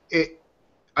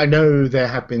 I know there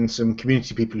have been some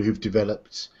community people who've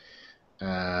developed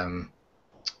online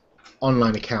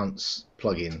accounts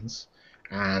plugins,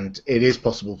 and it is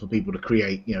possible for people to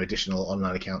create, additional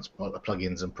online accounts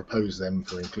plugins and propose them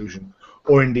for inclusion,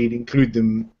 or indeed include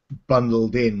them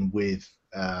bundled in with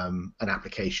an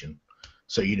application.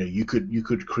 So you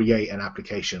could create an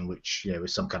application which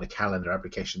is some kind of calendar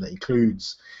application that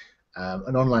includes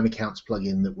an online accounts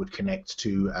plugin that would connect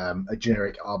to a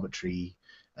generic arbitrary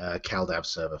CalDAV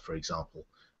server, for example.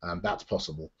 That's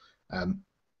possible.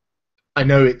 I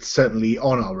know it's certainly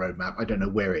on our roadmap. I don't know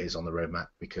where it is on the roadmap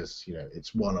because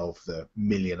it's one of the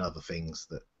million other things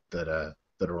that are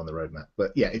on the roadmap.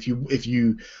 But yeah, if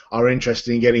you are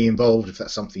interested in getting involved, if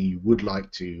that's something you would like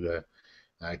to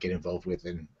get involved with,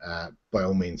 then by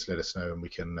all means let us know, and we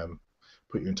can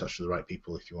put you in touch with the right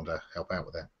people if you want to help out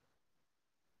with that.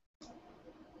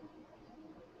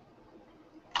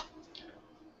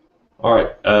 All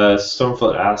right.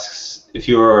 Stormflood asks, if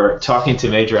you are talking to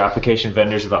major application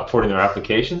vendors about porting their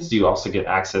applications, do you also get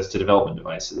access to development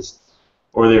devices?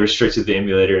 Or are they restricted to the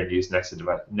emulator and use Nexus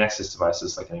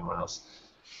devices like anyone else?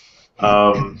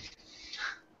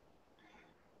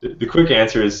 The quick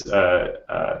answer is,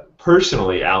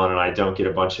 personally, Alan and I don't get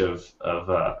a bunch of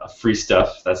free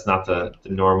stuff. That's not the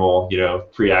normal,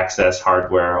 pre-access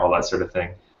hardware, all that sort of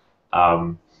thing.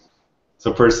 So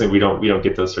personally, we don't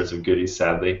get those sorts of goodies,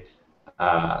 sadly.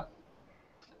 And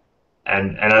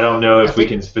I don't know if we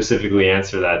can specifically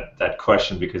answer that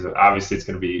question because obviously it's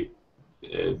going to be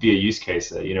a use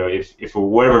case. If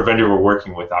whatever vendor we're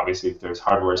working with, obviously if there's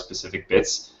hardware-specific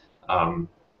bits,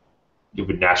 it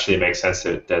would naturally make sense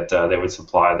that they would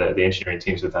supply the engineering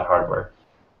teams with that hardware.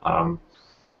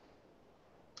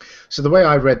 So the way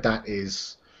I read that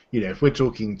is, if we're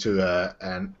talking to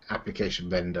an application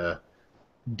vendor,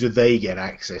 do they get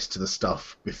access to the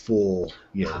stuff before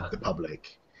the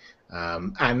public?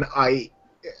 So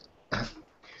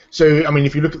I mean,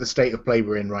 if you look at the state of play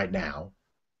we're in right now,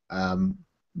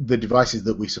 the devices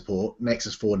that we support,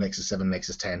 Nexus 4, Nexus 7,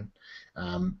 Nexus 10,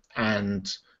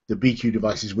 and the BQ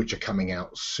devices which are coming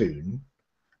out soon,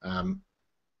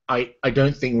 I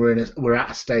don't think we're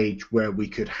at a stage where we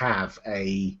could have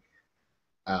a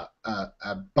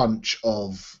bunch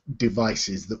of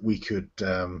devices that we could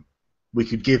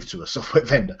give to a software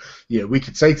vendor. We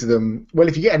could say to them, well,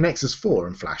 if you get a Nexus 4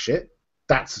 and flash it,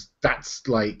 that's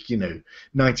like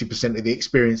 90% of the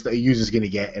experience that a user's going to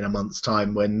get in a month's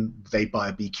time when they buy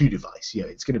a BQ device.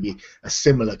 It's going to be a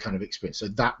similar kind of experience. So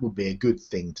that would be a good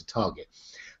thing to target.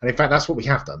 And in fact, that's what we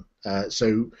have done.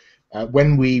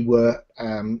 When we were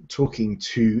talking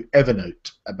to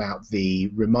Evernote about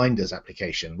the Reminders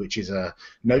application, which is a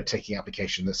note-taking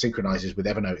application that synchronizes with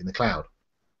Evernote in the cloud,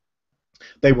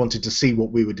 they wanted to see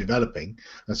what we were developing,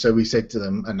 and so we said to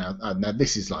them, and now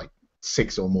this is like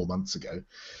 6 or more months ago,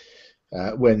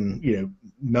 when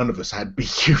none of us had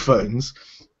BQ phones,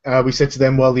 we said to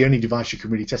them, well, the only device you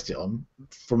can really test it on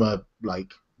from a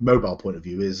mobile point of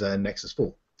view is Nexus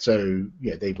 4. So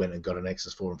they went and got a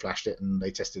Nexus 4 and flashed it, and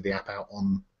they tested the app out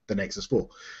on the Nexus 4.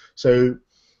 So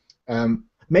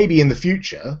maybe in the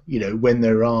future, when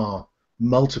there are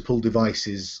multiple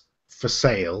devices for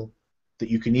sale that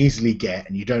you can easily get,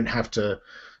 and you don't have to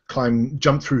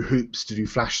jump through hoops to do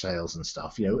flash sales and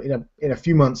stuff. In a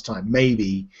few months' time,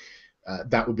 maybe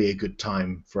that would be a good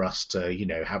time for us to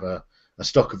have a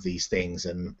stock of these things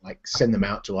and send them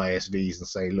out to ISVs and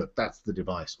say, look, that's the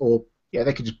device. Or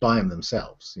they could just buy them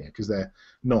themselves, because they're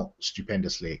not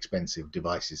stupendously expensive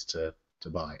devices to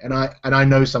buy. And I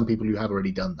know some people who have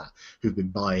already done that, who've been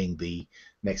buying the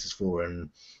Nexus 4 and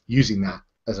using that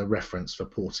as a reference for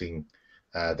porting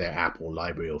their app or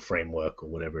library or framework or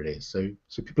whatever it is. So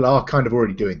people are kind of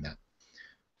already doing that,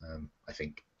 I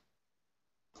think.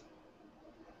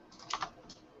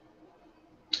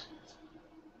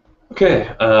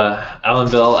 Okay, Alan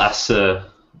Bell asks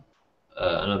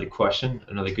another question,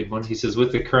 another good one. He says,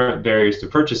 with the current barriers to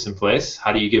purchase in place,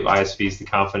 how do you give ISVs the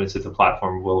confidence that the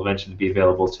platform will eventually be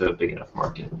available to a big enough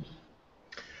market?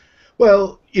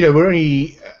 Well, we're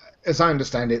only, as I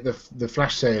understand it, the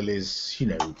flash sale is,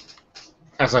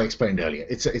 as I explained earlier,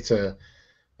 it's a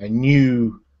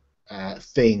new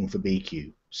thing for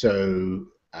BQ. So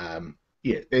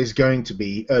there's going to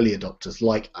be early adopters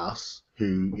like us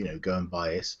who go and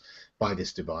buy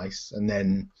this device, and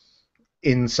then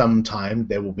in some time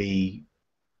there will be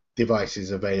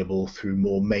devices available through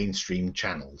more mainstream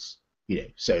channels.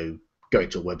 So going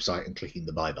to a website and clicking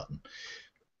the buy button.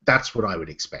 That's what I would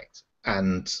expect.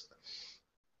 And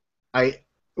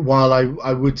while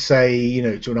I would say,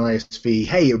 to an ISV,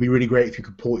 hey, it would be really great if you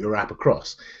could port your app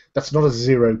across. That's not a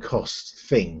zero cost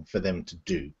thing for them to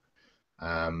do.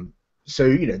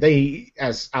 So they,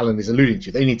 as Alan is alluding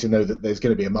to, they need to know that there's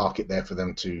going to be a market there for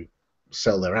them to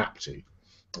sell their app to,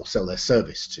 or sell their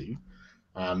service to.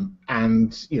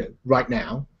 And right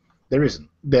now there isn't.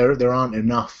 There aren't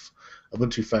enough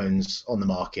Ubuntu phones on the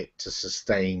market to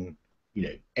sustain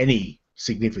any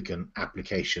significant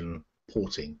application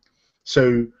porting.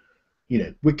 So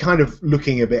we're kind of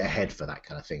looking a bit ahead for that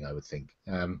kind of thing, I would think.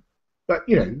 But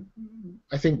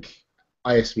I think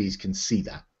ISVs can see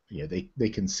that. They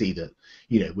can see that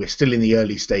we're still in the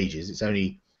early stages. It's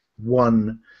only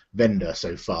one vendor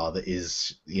so far that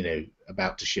is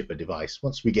about to ship a device.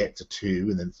 Once we get to 2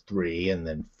 and then 3 and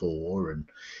then 4 and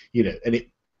and it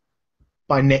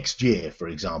by next year, for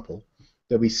example,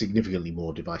 there'll be significantly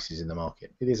more devices in the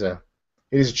market. It is a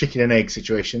chicken and egg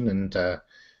situation, and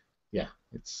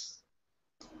it's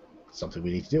something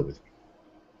we need to deal with.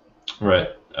 Right.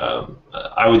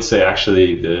 I would say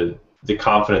actually the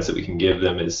confidence that we can give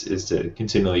them is to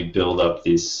continually build up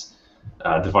these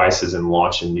devices and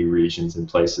launch in new regions and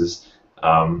places.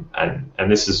 And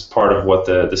this is part of what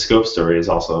the scope story is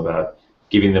also about,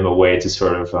 giving them a way to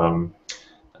sort of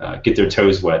get their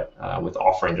toes wet with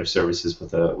offering their services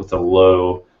with a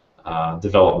low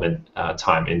development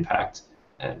time impact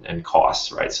and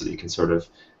costs, right? So that you can sort of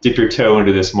dip your toe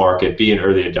into this market, be an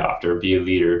early adopter, be a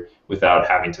leader without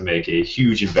having to make a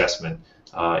huge investment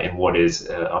in what is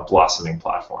a blossoming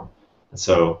platform. And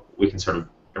so we can sort of,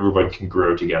 everybody can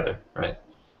grow together, right?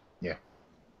 Yeah.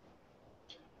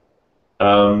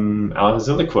 Alan has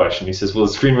another question. He says, will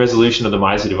the screen resolution of the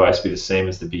Maizu device be the same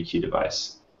as the BQ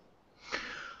device?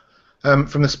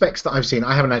 From the specs that I've seen,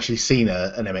 I haven't actually seen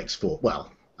an MX4.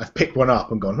 Well, I've picked one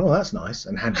up and gone, oh, that's nice,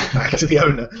 and handed it back to the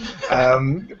owner.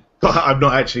 But I've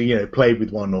not actually, played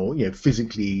with one or,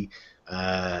 physically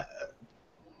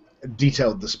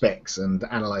detailed the specs and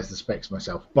analysed the specs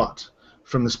myself. But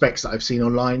from the specs that I've seen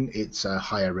online, it's a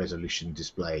higher resolution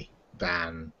display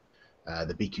than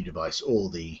the BQ device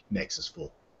or the Nexus 4.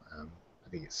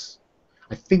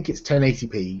 I think it's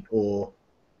 1080p or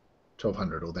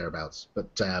 1200 or thereabouts, but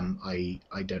I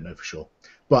don't know for sure.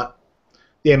 But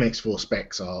the MX4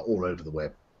 specs are all over the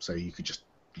web, so you could just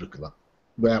look them up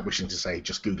without wishing to say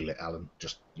just Google it, Alan.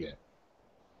 Just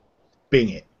Bing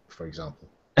it, for example.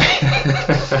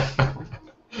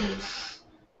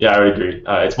 Yeah, I would agree.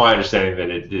 It's my understanding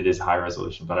that it is high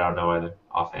resolution, but I don't know either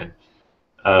offhand.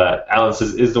 Alan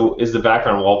says, is the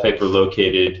background wallpaper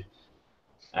located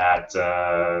at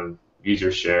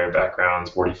user share,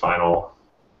 backgrounds, Word final?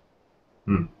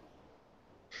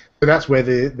 So that's where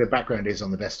the background is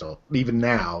on the desktop. Even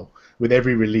now, with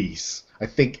every release, I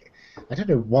don't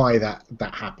know why that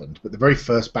happened, but the very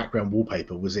first background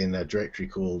wallpaper was in a directory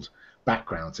called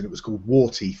backgrounds, and it was called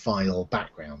Warty Final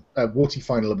Background, Warty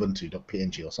Final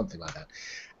Ubuntu.png or something like that.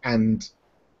 And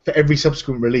for every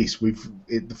subsequent release,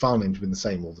 the file name's been the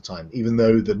same all the time, even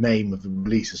though the name of the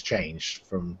release has changed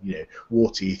from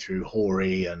Warty through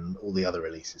Hori and all the other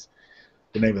releases.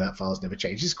 The name of that file's never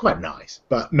changed. It's quite nice,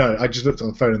 but no, I just looked on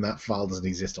the phone and that file doesn't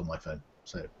exist on my phone.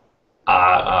 So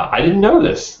I didn't know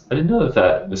this. I didn't know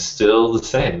that was still the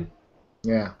same.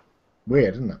 Yeah,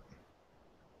 weird, isn't it?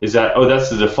 Is that? Oh, that's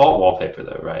the default wallpaper,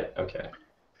 though, right? Okay.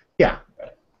 Yeah.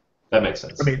 Right. That makes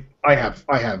sense. I mean, I have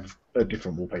a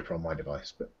different wallpaper on my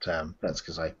device, but that's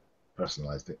because I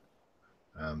personalized it.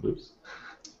 Oops.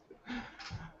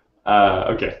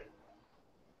 Okay.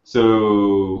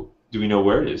 So, do we know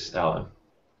where it is, Alan?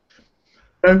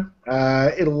 No,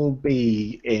 it'll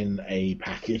be in a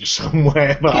package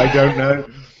somewhere, but I don't know.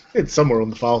 It's somewhere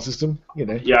on the file system,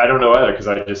 Yeah, I don't know either because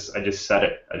I just set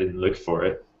it. I didn't look for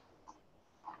it.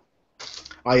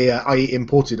 I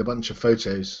imported a bunch of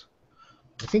photos.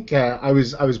 I think I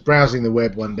was browsing the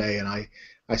web one day and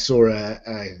I saw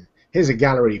here's a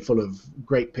gallery full of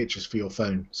great pictures for your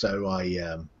phone. So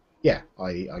I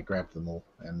grabbed them all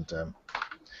and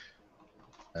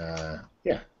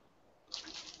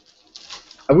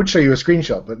I would show you a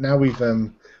screenshot, but now we've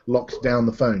locked down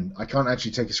the phone. I can't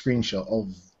actually take a screenshot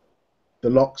of the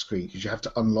lock screen because you have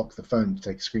to unlock the phone to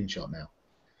take a screenshot now.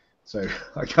 So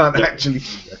I can't actually.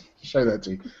 show that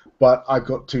to you. But I've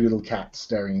got two little cats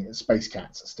space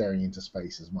cats staring into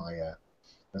space as my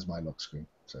lock screen.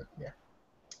 So yeah.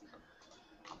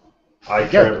 I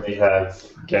currently have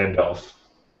Gandalf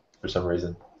for some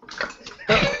reason.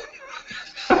 I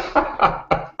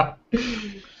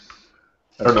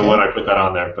don't know when I put that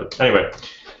on there, but anyway.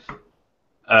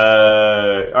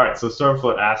 All right, so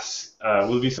Stormfloat asks,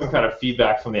 will there be some kind of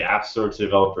feedback from the App Store to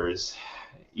developers?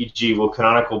 E.g., will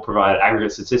Canonical provide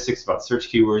aggregate statistics about search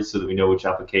keywords so that we know which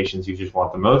applications users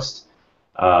want the most?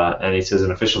 And he says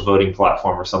an official voting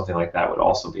platform or something like that would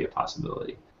also be a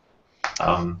possibility.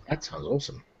 That sounds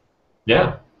awesome.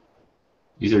 Yeah,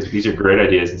 these are great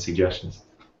ideas and suggestions.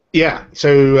 Yeah,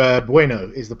 so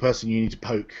Bueno is the person you need to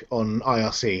poke on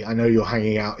IRC. I know you're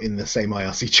hanging out in the same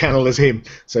IRC channel as him.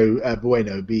 So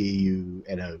Bueno,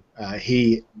 B-U-N-O,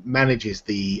 he manages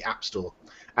the App Store.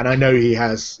 And I know he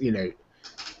has,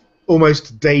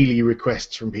 almost daily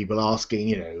requests from people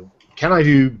asking, can I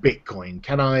do Bitcoin?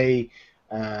 Can I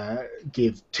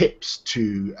give tips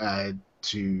to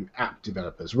app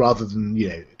developers rather than,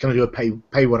 can I do a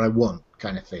pay what I want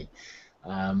kind of thing?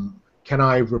 Can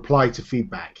I reply to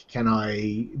feedback? Can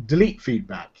I delete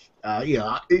feedback?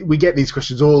 We get these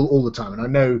questions all the time, and I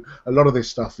know a lot of this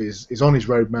stuff is on his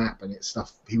roadmap, and it's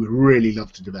stuff he would really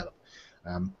love to develop.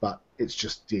 But it's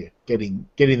just getting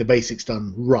the basics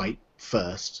done right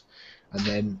first, and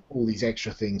then all these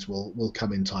extra things will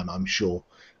come in time, I'm sure.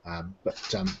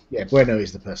 Bueno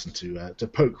is the person to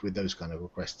poke with those kind of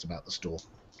requests about the store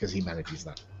because he manages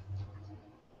that.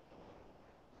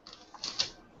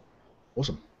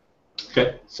 Awesome.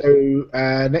 Okay. So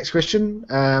next question.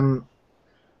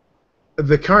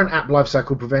 The current app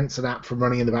lifecycle prevents an app from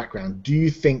running in the background. Do you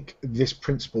think this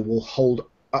principle will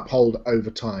uphold over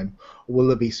time, or will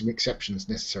there be some exceptions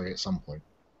necessary at some point?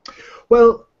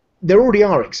 Well, there already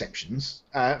are exceptions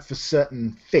for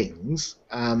certain things.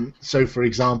 So, for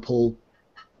example,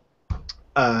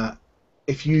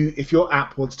 if your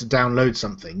app wants to download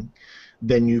something,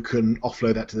 then you can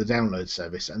offload that to the download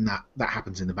service, and that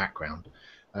happens in the background.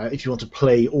 If you want to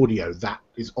play audio, that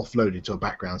is offloaded to a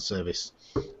background service,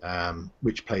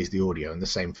 which plays the audio, and the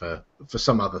same for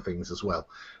some other things as well.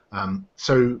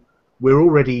 So we're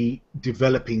already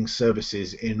developing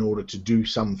services in order to do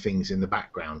some things in the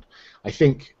background. I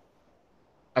think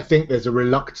there's a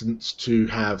reluctance to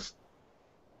have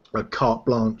a carte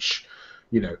blanche,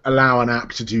 allow an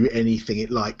app to do anything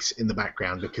it likes in the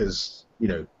background, because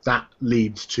that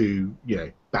leads to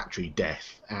battery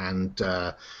death and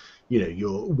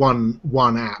your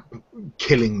one app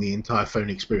killing the entire phone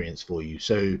experience for you.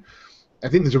 So I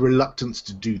think there's a reluctance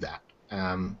to do that,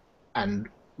 and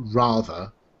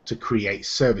rather to create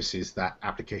services that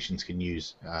applications can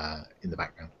use in the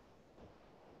background.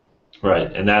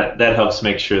 Right, and that helps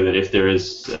make sure that if there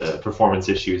is performance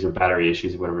issues or battery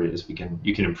issues or whatever it is, you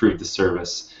can improve the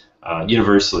service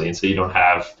universally, and so you won't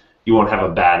have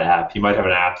a bad app. You might have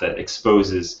an app that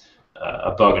exposes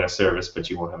a bug in a service, but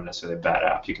you won't have necessarily a bad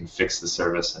app. You can fix the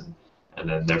service and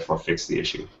then therefore fix the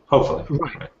issue. Hopefully.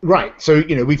 Right. So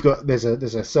there's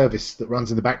a service that runs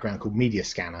in the background called Media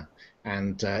Scanner,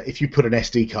 and if you put an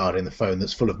SD card in the phone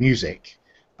that's full of music,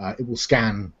 it will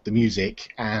scan the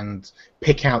music and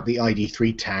pick out the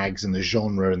ID3 tags and the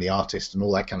genre and the artist and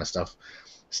all that kind of stuff,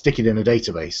 stick it in a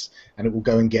database, and it will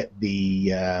go and get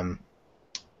the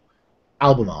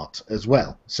album art as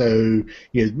well. So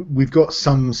we've got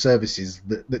some services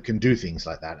that can do things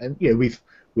like that, and we've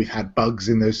had bugs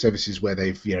in those services where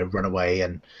they've run away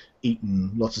and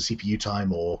eaten lots of CPU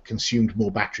time or consumed more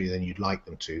battery than you'd like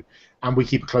them to, and we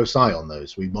keep a close eye on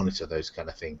those. We monitor those kind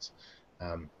of things.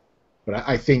 But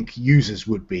I think users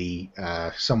would be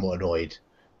somewhat annoyed.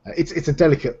 It's a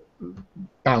delicate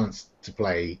balance to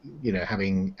play,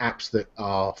 having apps that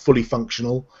are fully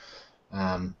functional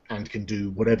and can do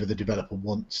whatever the developer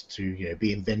wants to,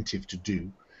 be inventive to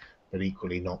do, but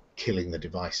equally not killing the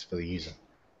device for the user.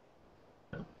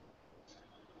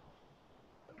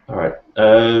 All right.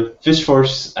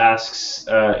 Fishforce asks,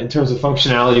 in terms of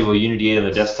functionality, will Unity 8 on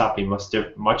the desktop be much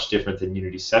different than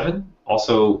Unity 7?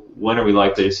 Also, when are we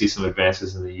likely to see some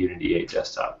advances in the Unity 8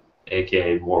 desktop,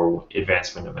 aka more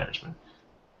advanced window management?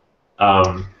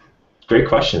 Great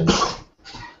questions.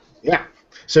 Yeah.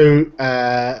 So,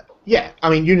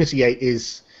 Unity 8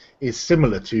 is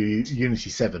similar to Unity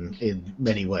 7 in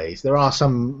many ways. There are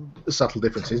some subtle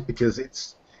differences because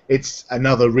it's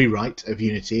another rewrite of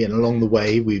Unity, and along the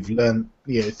way we've learned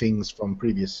things from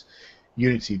previous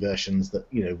Unity versions that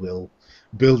we'll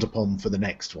build upon for the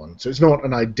next one. So it's not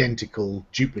an identical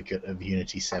duplicate of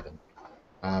Unity 7.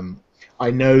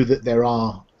 I know that there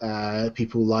are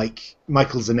people like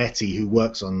Michael Zanetti, who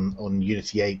works on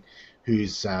Unity 8,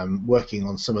 who's working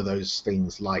on some of those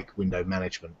things like window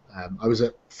management. I was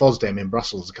at FOSDEM in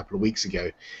Brussels a couple of weeks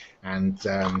ago, and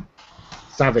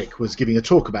Savik was giving a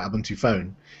talk about Ubuntu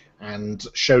Phone and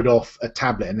showed off a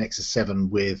tablet, a Nexus 7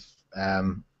 with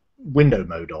window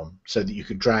mode on, so that you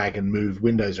could drag and move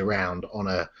windows around on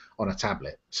a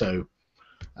tablet. So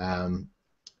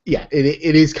yeah,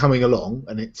 it is coming along,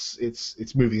 and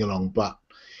it's moving along, but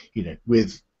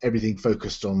with everything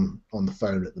focused on the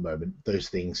phone at the moment, those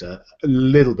things are a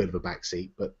little bit of a backseat,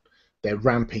 but they're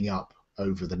ramping up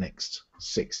over the next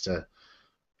 6 to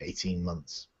 18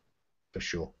 months for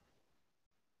sure.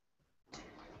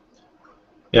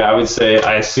 Yeah, I would say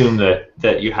I assume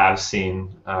that you have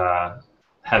seen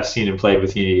and played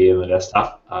with Unity on the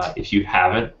desktop. If you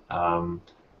haven't,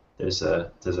 there's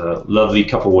a lovely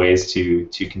couple ways to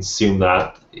consume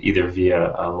that, either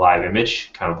via a live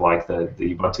image, kind of like the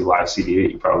Ubuntu Live CD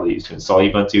that you probably use to install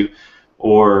Ubuntu,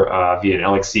 or via an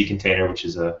LXC container, which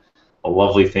is a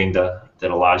lovely thing that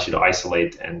allows you to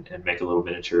isolate and make a little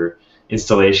miniature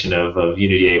installation of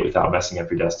Unity 8 without messing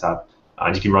up your desktop.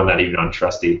 And you can run that even on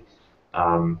Trusty.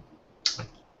 I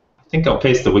think I'll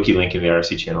paste the wiki link in the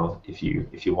IRC channel if you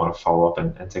want to follow up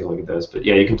and take a look at those. But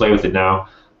yeah, you can play with it now.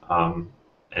 And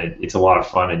it's a lot of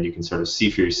fun, and you can sort of see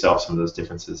for yourself some of those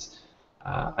differences.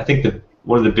 I think that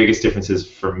one of the biggest differences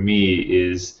for me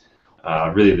is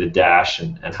really the dash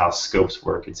and how scopes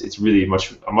work. It's really a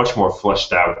much more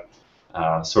fleshed out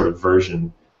sort of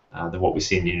version than what we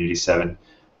see in Unity 7.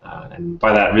 And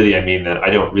by that, really, I mean that I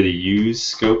don't really use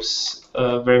scopes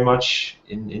very much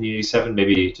in Unity 7,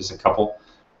 maybe just a couple.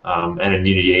 And in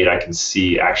Unity 8, I can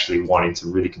see actually wanting to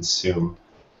really consume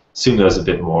those a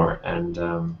bit more. And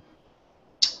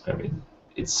I mean,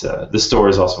 it's the store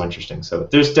is also interesting. So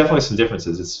there's definitely some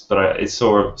differences. It's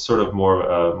sort of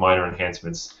more minor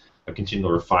enhancements, a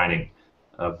continual refining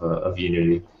of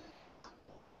Unity.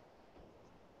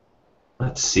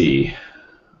 Let's see.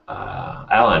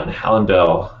 Alan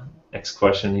Bell. Next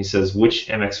question. He says, which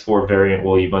MX4 variant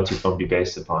will Ubuntu Phone be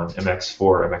based upon? MX4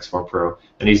 or MX4 Pro?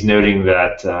 And he's noting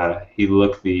that he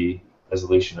looked the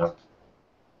resolution up.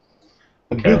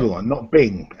 Okay. Google one, not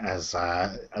Bing, as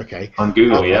okay. On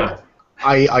Google, yeah.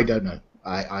 I don't know.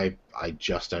 I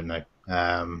just don't know.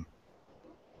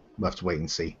 We'll have to wait and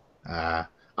see. I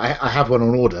have one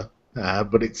on order,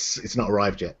 but it's not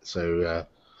arrived yet. So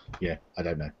yeah, I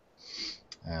don't know.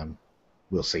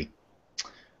 We'll see.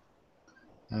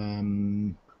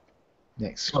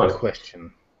 Next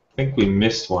question. I think we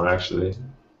missed one actually.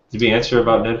 Did we answer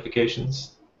about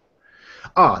notifications?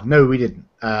 No, we didn't.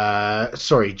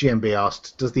 Sorry, GMB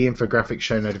asked, does the infographic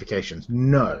show notifications?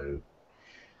 No.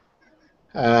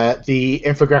 The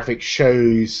infographic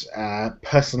shows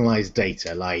personalized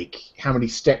data, like how many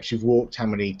steps you've walked, how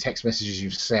many text messages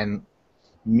you've sent,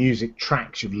 music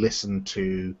tracks you've listened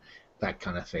to, that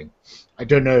kind of thing. I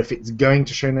don't know if it's going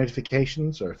to show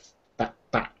notifications or if that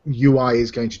UI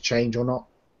is going to change or not.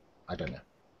 I don't know.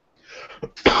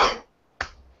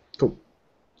 Cool.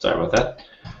 Sorry about that.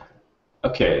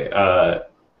 Okay, I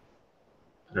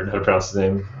don't know how to pronounce his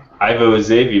name. Ivo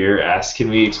Xavier asks, can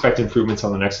we expect improvements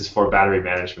on the Nexus 4 battery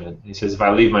management? He says, if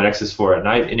I leave my Nexus 4 at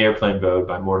night in airplane mode,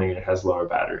 by morning it has lower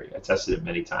battery. I tested it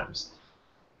many times.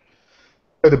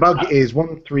 So the bug is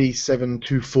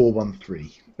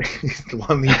 1372413. It's the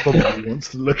one he probably wants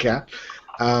to look at.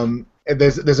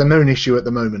 There's a known issue at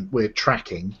the moment we're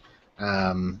tracking,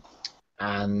 and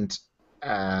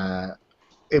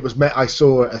it was. I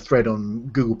saw a thread on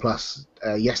Google Plus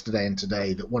yesterday and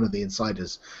today that one of the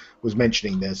insiders was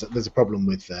mentioning there's a problem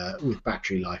with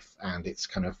battery life, and it's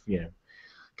kind of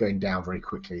going down very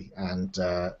quickly. And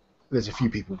there's a few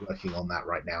people working on that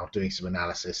right now, doing some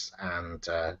analysis and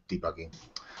debugging.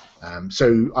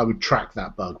 So I would track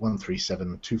that bug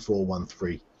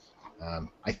 1372413.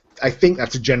 I think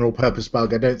that's a general purpose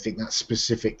bug. I don't think that's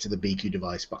specific to the BQ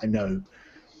device, but I know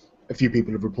a few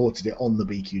people have reported it on the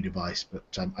BQ device. But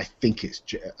I think it's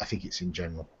in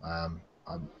general. I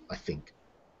think.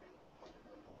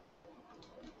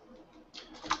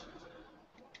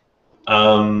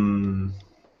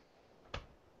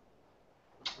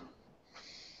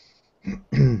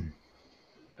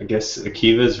 I guess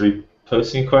Akiva's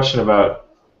reposting a question about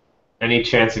any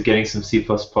chance of getting some C++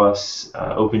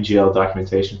 OpenGL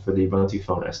documentation for the Ubuntu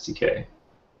Phone SDK.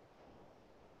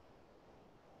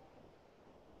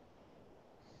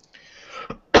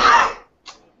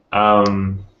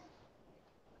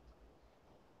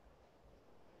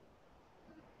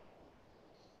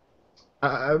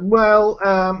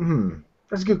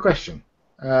 That's a good question.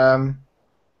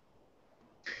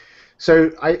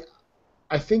 So I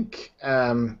think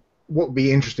what would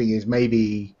be interesting is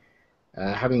maybe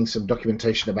having some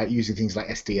documentation about using things like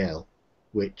SDL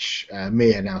which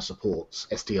Mia now supports,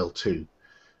 SDL2,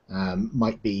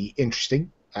 might be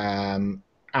interesting. And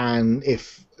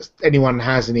if anyone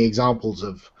has any examples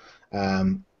of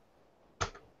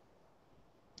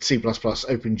C++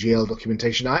 OpenGL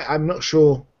documentation, I'm not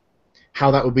sure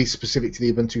how that would be specific to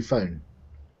the Ubuntu phone.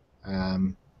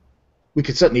 We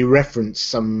could certainly reference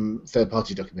some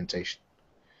third-party documentation.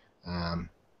 Yeah,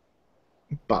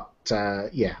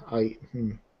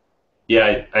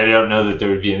 Yeah, I don't know that there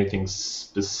would be anything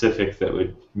specific that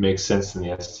would make sense in the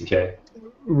SDK.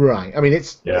 Right. I mean,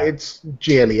 it's Yeah.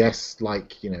 GLES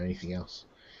like anything else.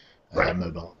 Right.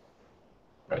 Mobile.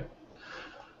 Right.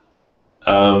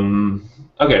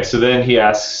 Okay, so then he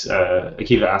asks,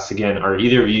 Akiva asks again, are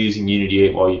either of you using Unity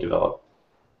 8 while you develop?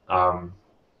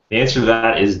 The answer to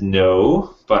that is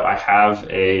no, but I have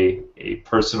a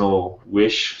personal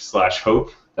wish /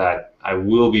 hope that I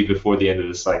will be before the end of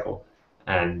the cycle.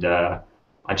 And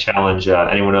I challenge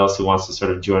anyone else who wants to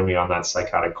sort of join me on that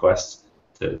psychotic quest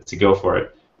to go for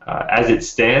it. As it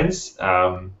stands,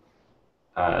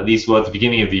 at least at the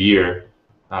beginning of the year,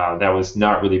 that was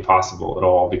not really possible at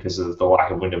all because of the lack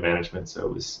of window management, so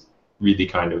it was really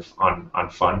kind of on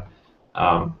fun.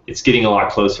 It's getting a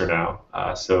lot closer now,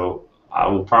 so I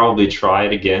will probably try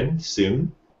it again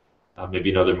soon,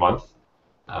 maybe another month,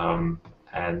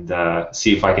 and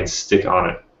see if I can stick on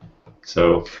it.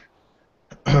 So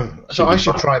I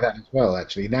should try that as well.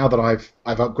 Actually, now that I've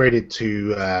upgraded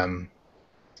to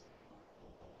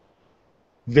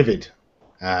Vivid,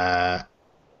 I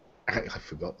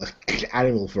forgot the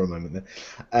animal for a moment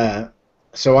there.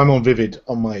 So I'm on Vivid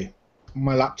on my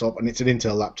laptop, and it's an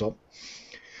Intel laptop,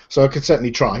 so I could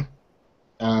certainly try.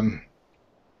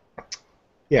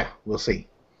 Yeah, we'll see.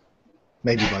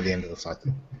 Maybe by the end of the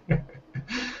cycle.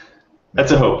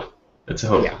 That's a hope. That's a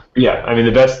hope. Yeah. I mean,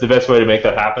 the best way to make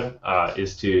that happen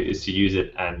is to use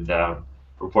it and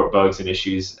report bugs and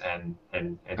issues and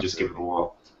just give it a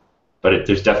whirl. But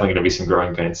there's definitely going to be some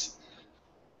growing pains.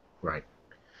 Right.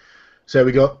 So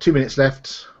we got 2 minutes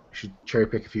left. We should cherry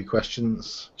pick a few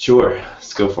questions. Sure.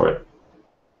 Let's go for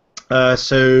it.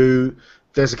 So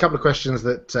there's a couple of questions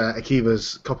that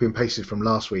Akiva's copy and pasted from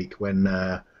last week when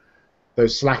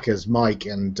those slackers, Mike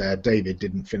and David,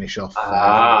 didn't finish off.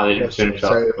 They didn't finish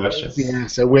off the questions. Yeah,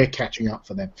 so we're catching up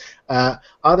for them. Are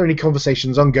there any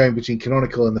conversations ongoing between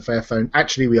Canonical and the Fairphone?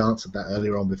 Actually, we answered that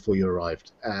earlier on before you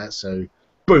arrived. So,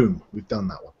 boom, we've done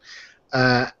that one.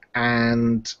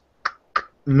 And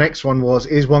the next one was,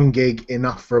 is 1 gig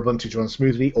enough for Ubuntu to run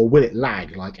smoothly, or will it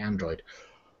lag like Android?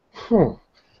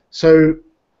 So,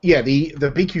 yeah, the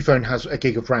BQ phone has 1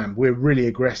 gig of RAM. We're really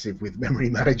aggressive with memory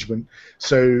management,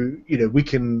 so we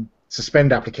can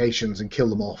suspend applications and kill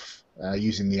them off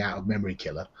using the out of memory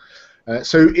killer.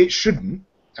 So it shouldn't,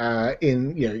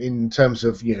 in terms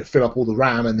of fill up all the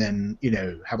RAM and then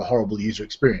have a horrible user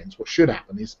experience. What should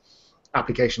happen is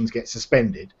applications get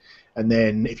suspended, and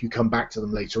then if you come back to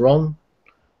them later on,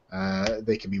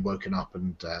 they can be woken up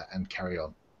and carry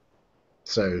on.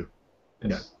 So,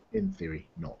 no, in theory,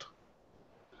 not.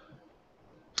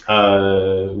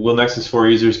 Will Nexus 4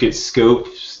 users get the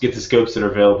scopes that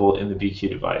are available in the BQ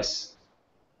device?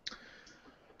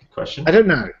 Good question. I don't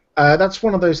know. That's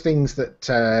one of those things that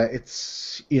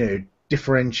it's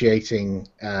differentiating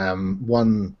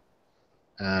one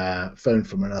phone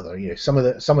from another. Some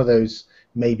of those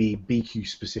may be BQ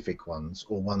specific ones,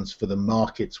 or ones for the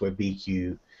markets where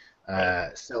BQ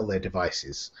sell their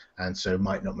devices, and so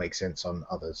might not make sense on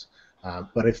others.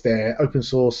 But if they're open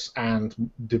source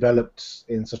and developed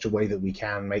in such a way that we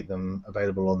can make them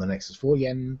available on the Nexus 4,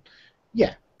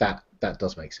 that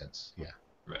does make sense. Yeah.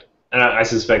 Right. And I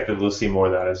suspect that we'll see more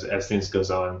of that as things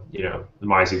goes on. The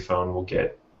Meizu phone will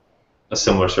get a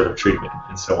similar sort of treatment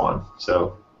and so on.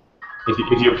 So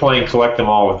if you're playing collect them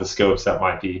all with the scopes, that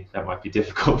might be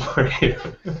difficult for you.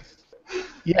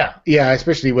 Yeah,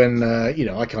 especially when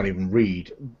I can't even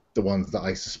read the ones that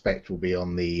I suspect will be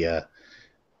on the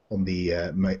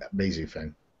Meizu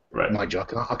phone. Right. Mind you,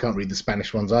 I can't read the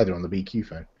Spanish ones either on the BQ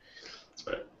phone. That's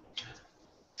right.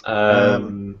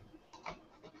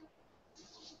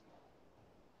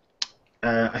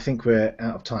 I think we're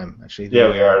out of time, actually.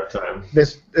 Yeah, we are out of time.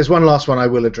 There's one last one I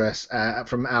will address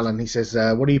from Alan. He says,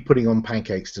 what are you putting on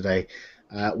pancakes today?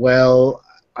 Well,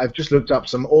 I've just looked up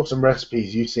some awesome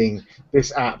recipes using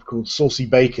this app called Saucy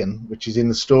Bacon, which is in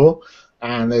the store.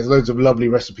 And there's loads of lovely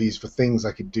recipes for things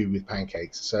I could do with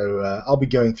pancakes. So I'll be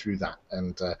going through that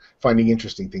and finding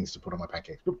interesting things to put on my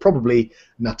pancakes. But probably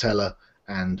Nutella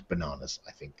and bananas,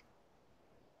 I think.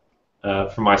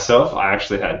 For myself, I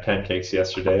actually had pancakes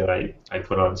yesterday, and I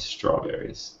put on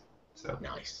strawberries. So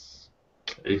nice.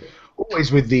 There you go.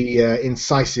 Always with the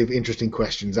incisive, interesting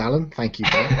questions, Alan. Thank you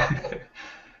for that.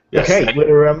 Yes, Okay,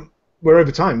 we're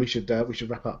over time. We should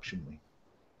wrap up, shouldn't we?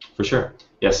 for sure.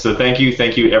 Yes, so thank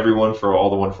you everyone for all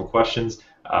the wonderful questions.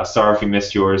 Sorry if we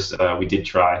missed yours. We did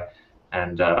try,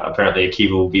 and apparently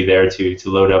Akiva will be there to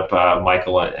load up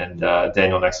Michael and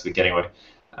Daniel next week anyway.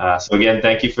 So again,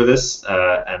 thank you for this.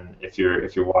 And if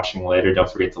you're watching later,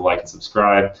 don't forget to like and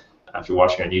subscribe. If you're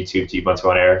watching on YouTube, to Ubuntu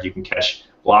on Air, you can catch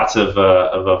lots of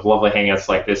lovely hangouts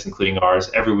like this, including ours,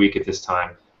 every week at this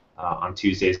time on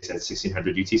Tuesdays at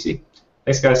 1600 UTC.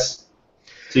 Thanks, guys.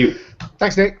 See you.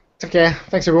 Thanks, Nick. Take care.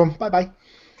 Thanks, everyone. Bye-bye.